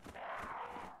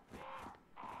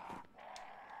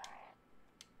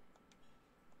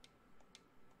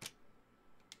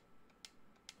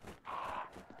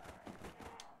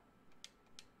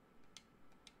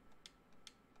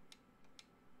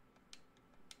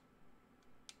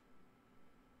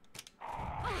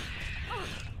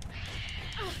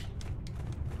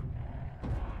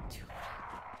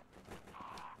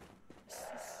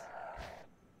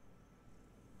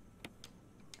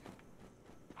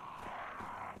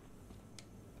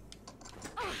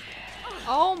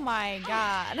 Oh my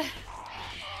god.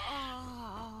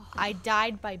 I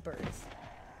died by birds.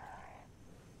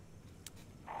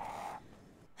 I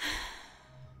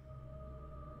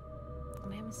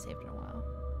haven't saved in a while.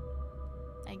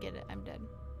 I get it, I'm dead.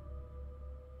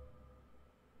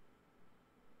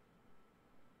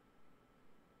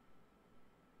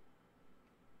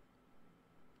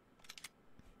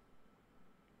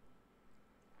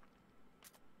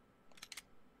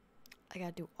 I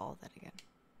gotta do all that again.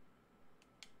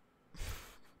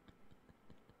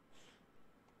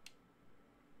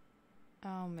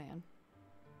 Oh man.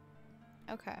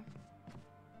 Okay.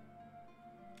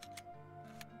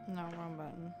 No, wrong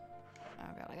button.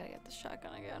 Oh god, I gotta get the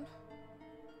shotgun again.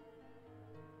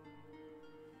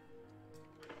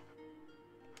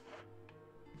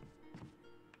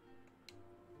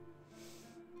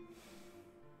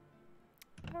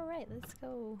 Alright, let's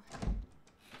go.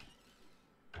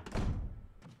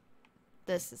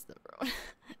 This is the road.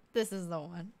 This is the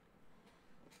one.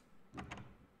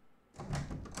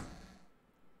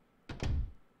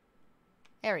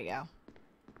 There we go.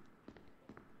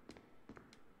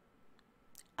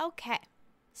 Okay,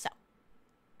 so.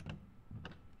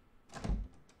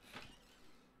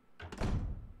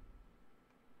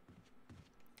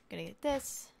 Gonna get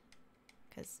this,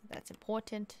 because that's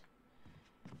important.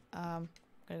 Gonna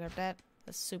grab that.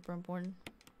 That's super important.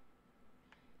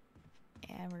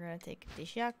 And we're gonna take the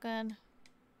shotgun.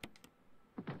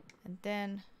 And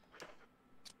then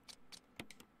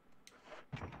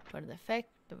put in the fake,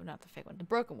 not the fake one, the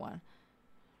broken one.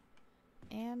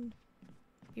 And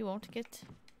you won't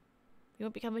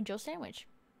become a Joe sandwich.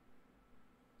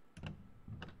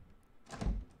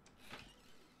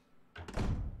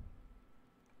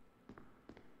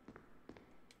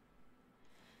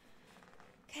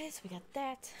 Okay, so we got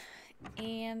that.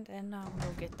 And then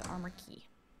we'll get the armor key.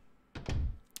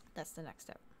 That's the next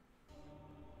step.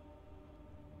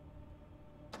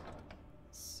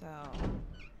 So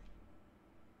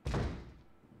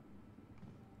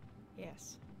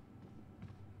yes.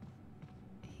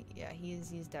 Yeah, he's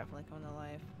definitely coming to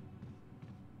life.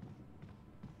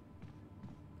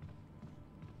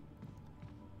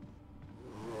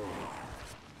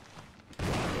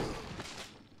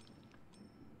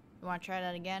 You wanna try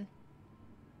that again?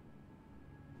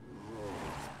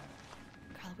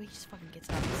 God, the way he just fucking gets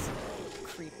up is so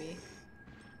creepy.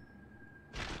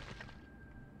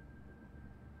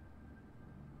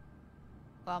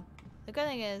 Well, the good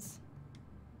thing is,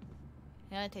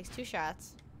 it only takes 2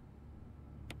 shots.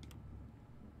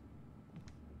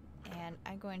 And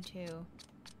I'm going to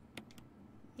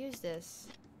use this.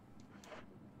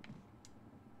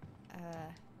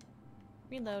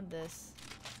 Reload this.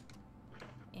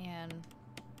 And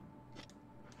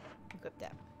equip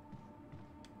that.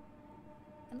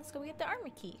 And let's go get the armor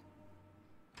key.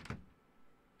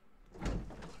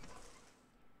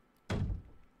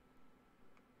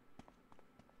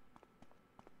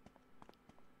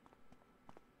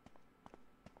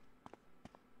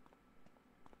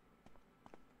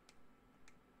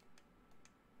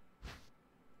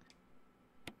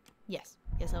 Yes.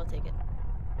 Yes, I'll take it.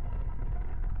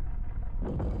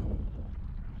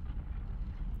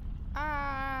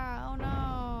 Ah! Oh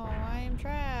no! I am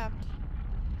trapped!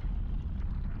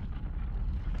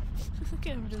 Look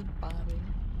at him just bobbing.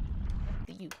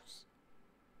 The use.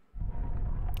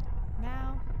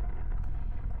 Now,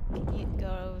 you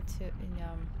go to,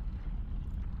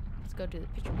 let's go do the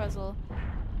picture puzzle.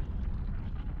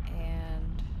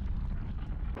 And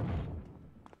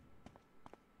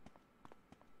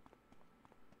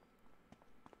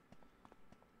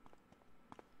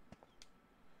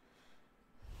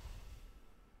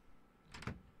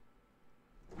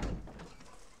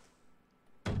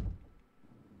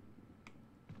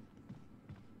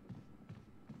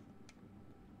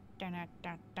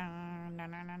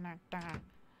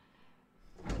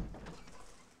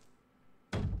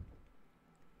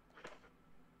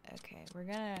okay, we're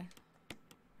gonna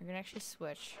actually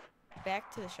switch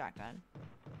back to the shotgun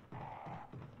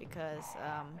because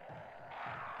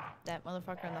that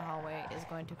motherfucker in the hallway is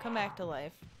going to come back to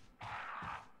life.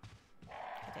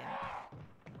 God damn it.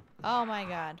 Oh my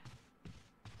god.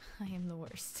 I am the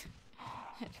worst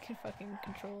at fucking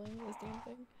controlling this damn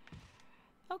thing.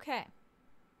 Okay.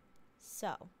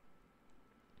 So.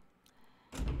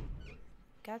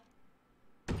 Got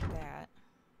that.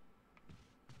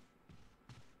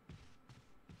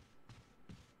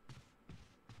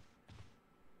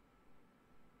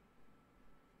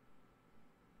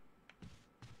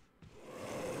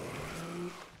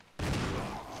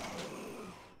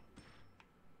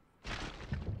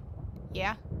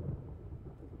 Yeah.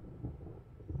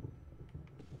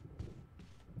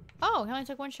 Oh, he only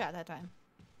took 1 shot that time.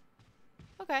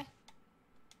 Okay.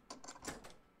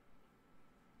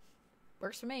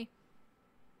 Works for me.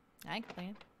 I ain't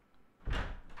complaining.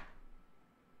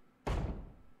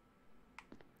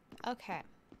 Okay.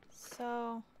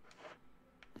 So.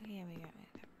 Yeah, we got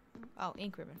it. Oh,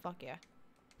 ink ribbon. Fuck yeah.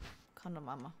 Condom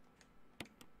mama.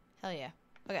 Hell yeah.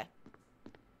 Okay.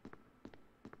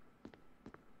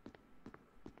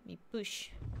 Me push.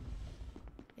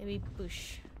 Maybe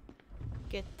push.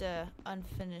 Get the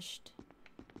unfinished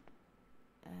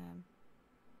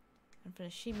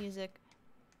sheet music.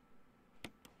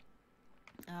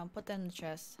 Put that in the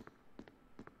chest.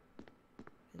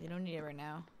 'Cause you don't need it right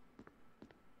now.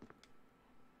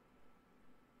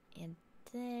 And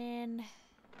then...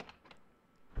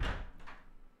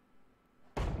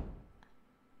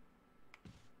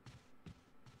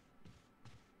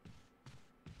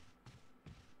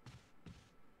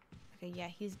 Okay, yeah,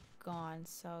 he's gone,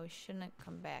 so he shouldn't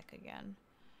come back again.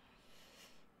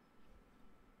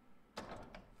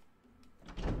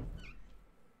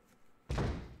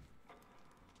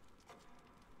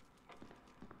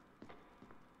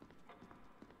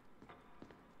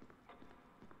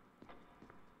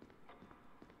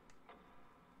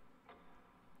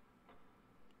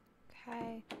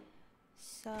 Okay,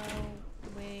 so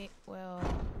we will...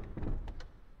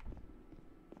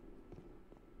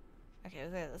 Okay,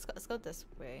 let's go this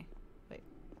way. Wait,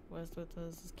 where's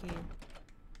this key?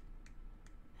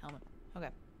 Helmet. Okay.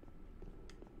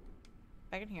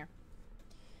 Back in here.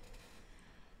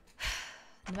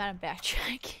 I'm not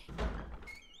backtracking.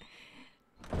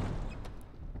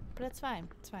 But it's fine.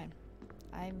 It's fine.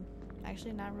 I'm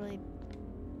actually not really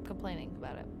complaining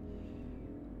about it.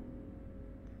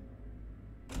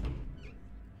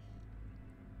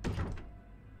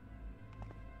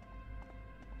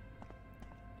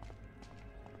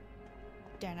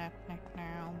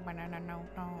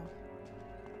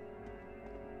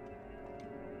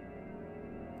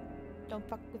 Don't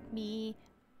fuck with me.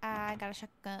 I got a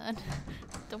shotgun.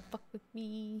 Don't fuck with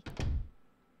me.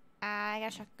 I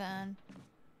got a shotgun.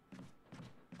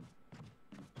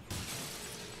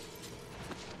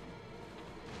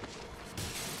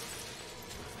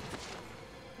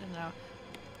 I don't know.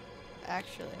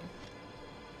 Actually,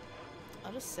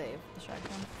 I'll just save the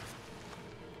shotgun.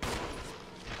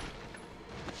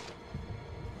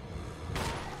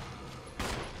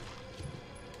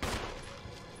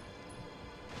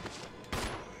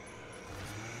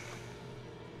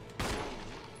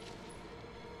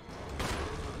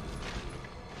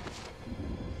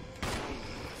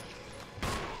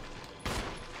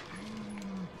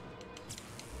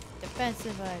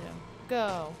 Defensive item.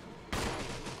 Go.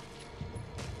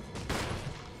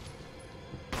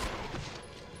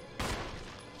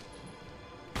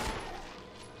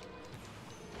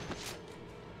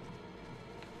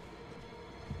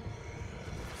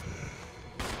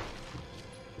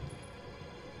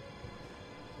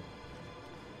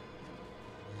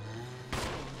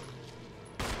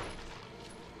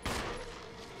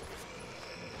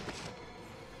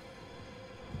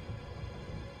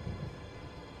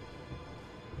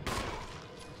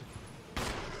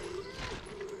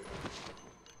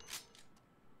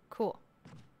 Cool.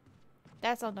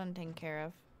 That's all done taken care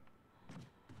of.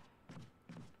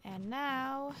 And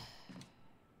now...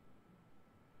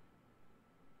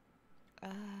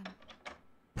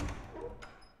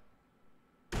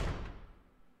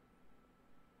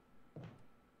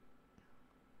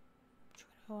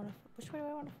 which way do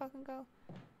I want to fucking go?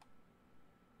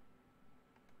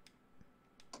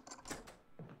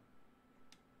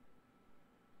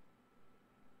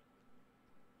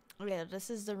 Oh yeah, this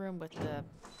is the room with the...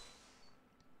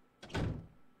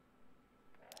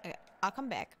 Okay, I'll come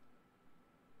back.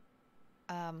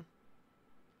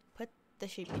 Put the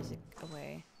sheet music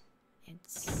away and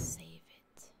save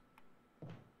it.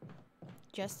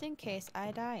 Just in case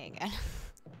I die again.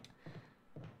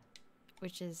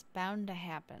 Which is bound to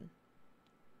happen.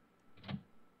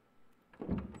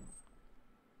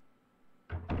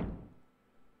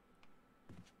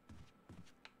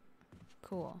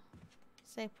 Cool.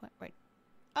 Save point, right.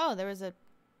 Oh, there's a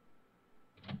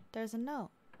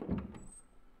note.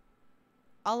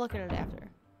 I'll look at it after.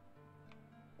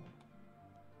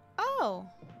 Oh!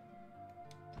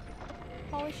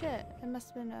 Holy shit. It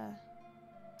must have been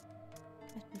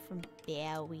from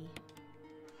Bowie.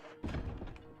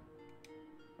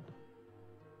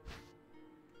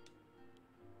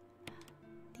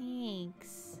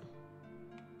 Thanks.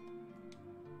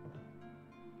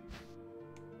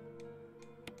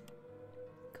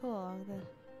 Cool. Good.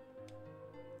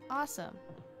 Awesome.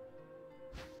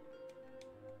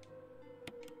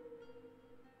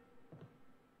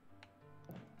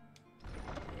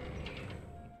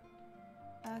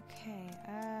 Okay,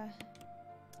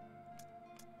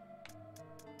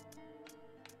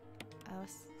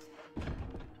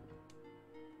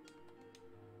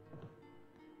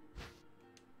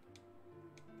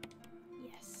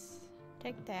 yes.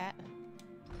 Take that.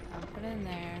 I'll put it in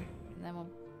there, and then we'll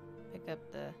pick up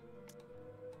the...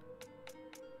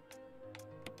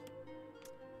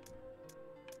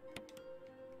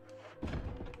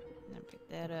 And then pick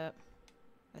that up.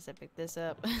 I said pick this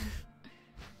up.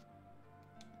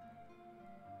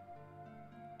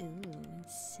 Ooh,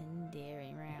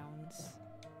 incendiary rounds.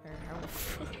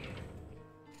 off.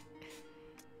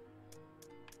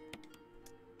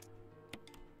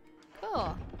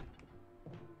 Cool.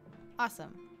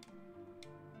 Awesome.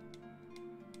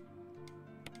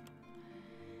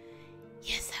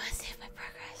 Yes, I will save my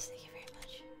progress. Thank you very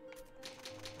much.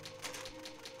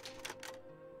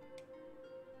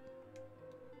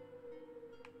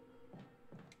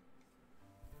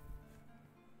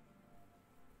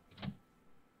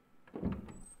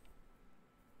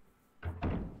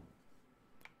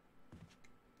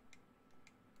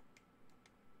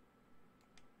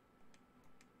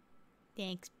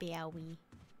 Thanks, Bowie.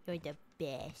 You're the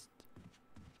best.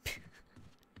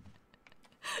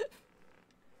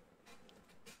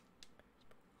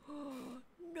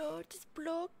 No, it is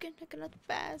broken. I cannot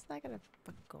pass. I gotta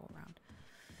go around.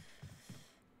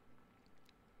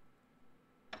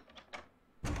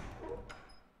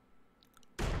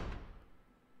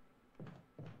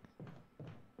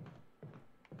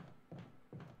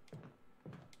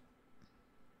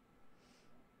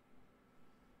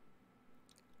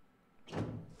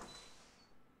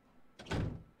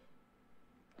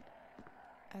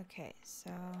 Okay,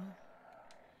 so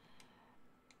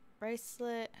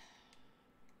bracelet.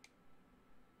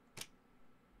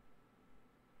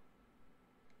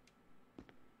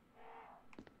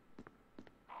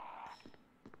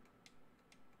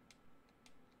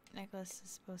 Necklace is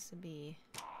supposed to be.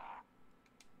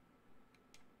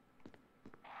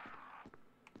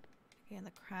 Again,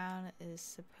 the crown is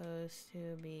supposed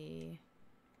to be.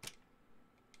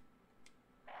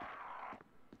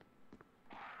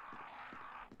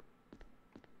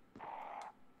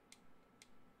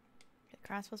 The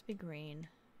crown's supposed to be green.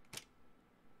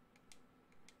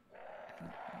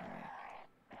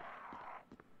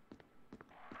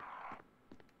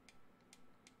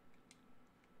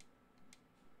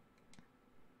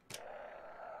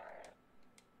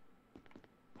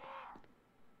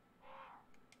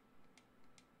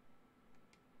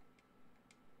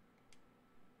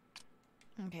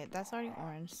 Okay, that's already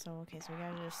orange, so okay, so we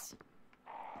gotta just.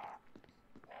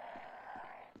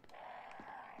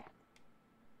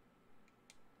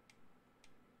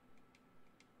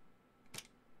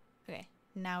 Okay,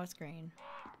 now it's green.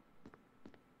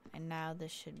 And now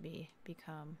this should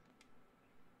become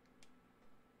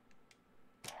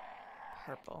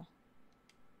purple.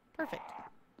 Perfect.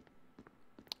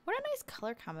 What a nice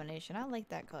color combination. I like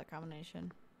that color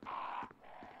combination.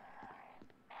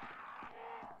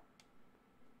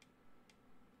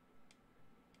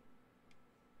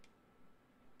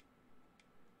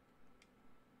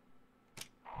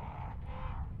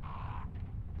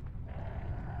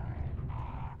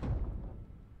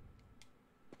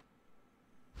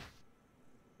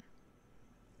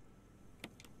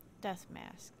 Death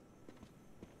mask.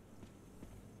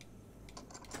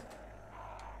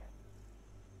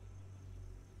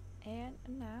 And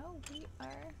now we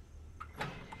are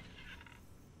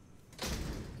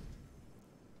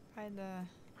by the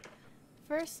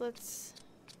first. Let's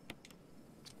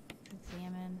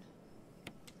examine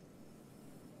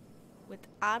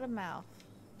without a mouth.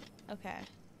 Okay.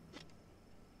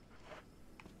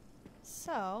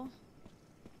 So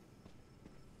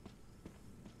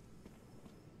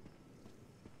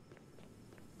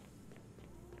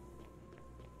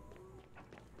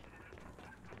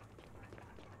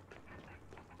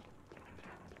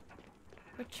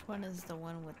which one is the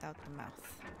one without the mouth?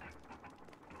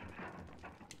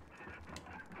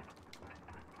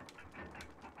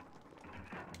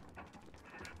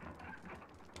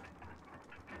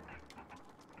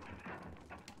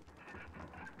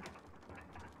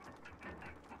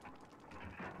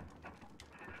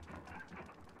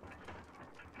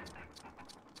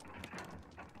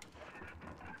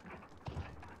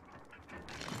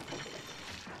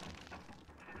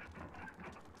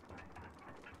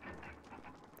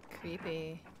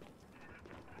 Creepy.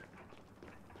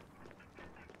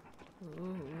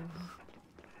 Ooh.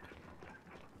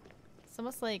 It's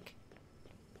almost like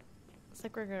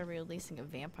we're gonna be releasing a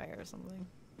vampire or something.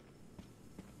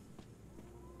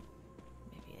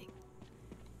 Maybe like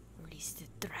release the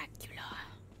Dracula.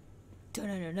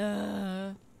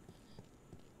 Da-da-da-da.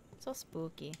 So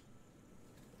spooky.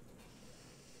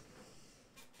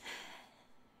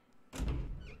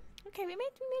 Okay, we made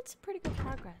some pretty good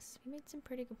progress. We made some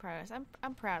pretty good progress.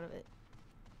 I'm proud of it.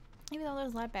 Even though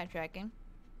there's a lot of backtracking,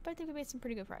 but I think we made some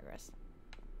pretty good progress.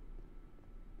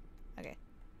 Okay.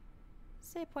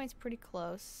 Save point's pretty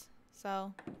close,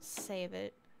 so save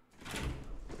it.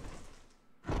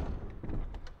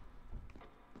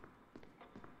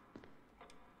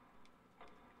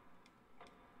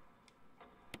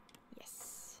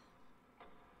 Yes.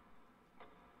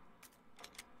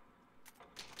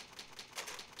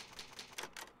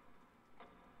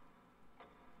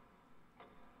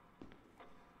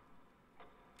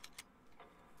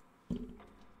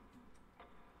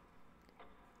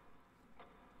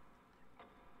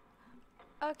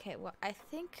 Okay, well, I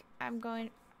think I'm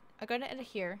going to end it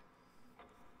here,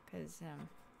 because this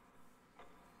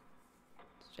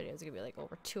video is gonna be like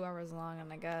over 2 hours long,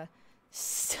 and I got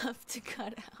stuff to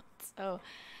cut out. So,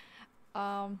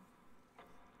 thank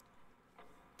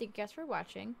you guys for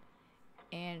watching,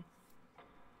 and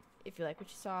if you like what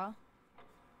you saw,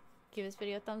 give this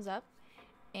video a thumbs up,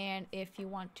 and if you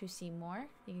want to see more,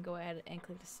 you can go ahead and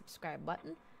click the subscribe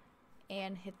button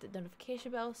and hit the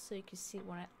notification bell so you can see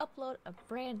when I upload a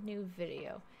brand new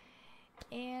video.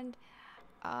 And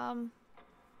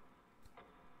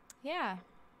yeah,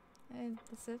 and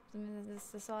that's it. I mean,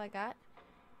 that's all I got.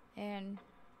 And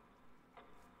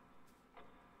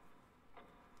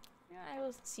yeah, I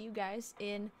will see you guys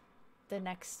in the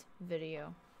next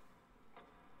video.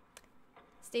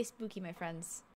 Stay spooky, my friends.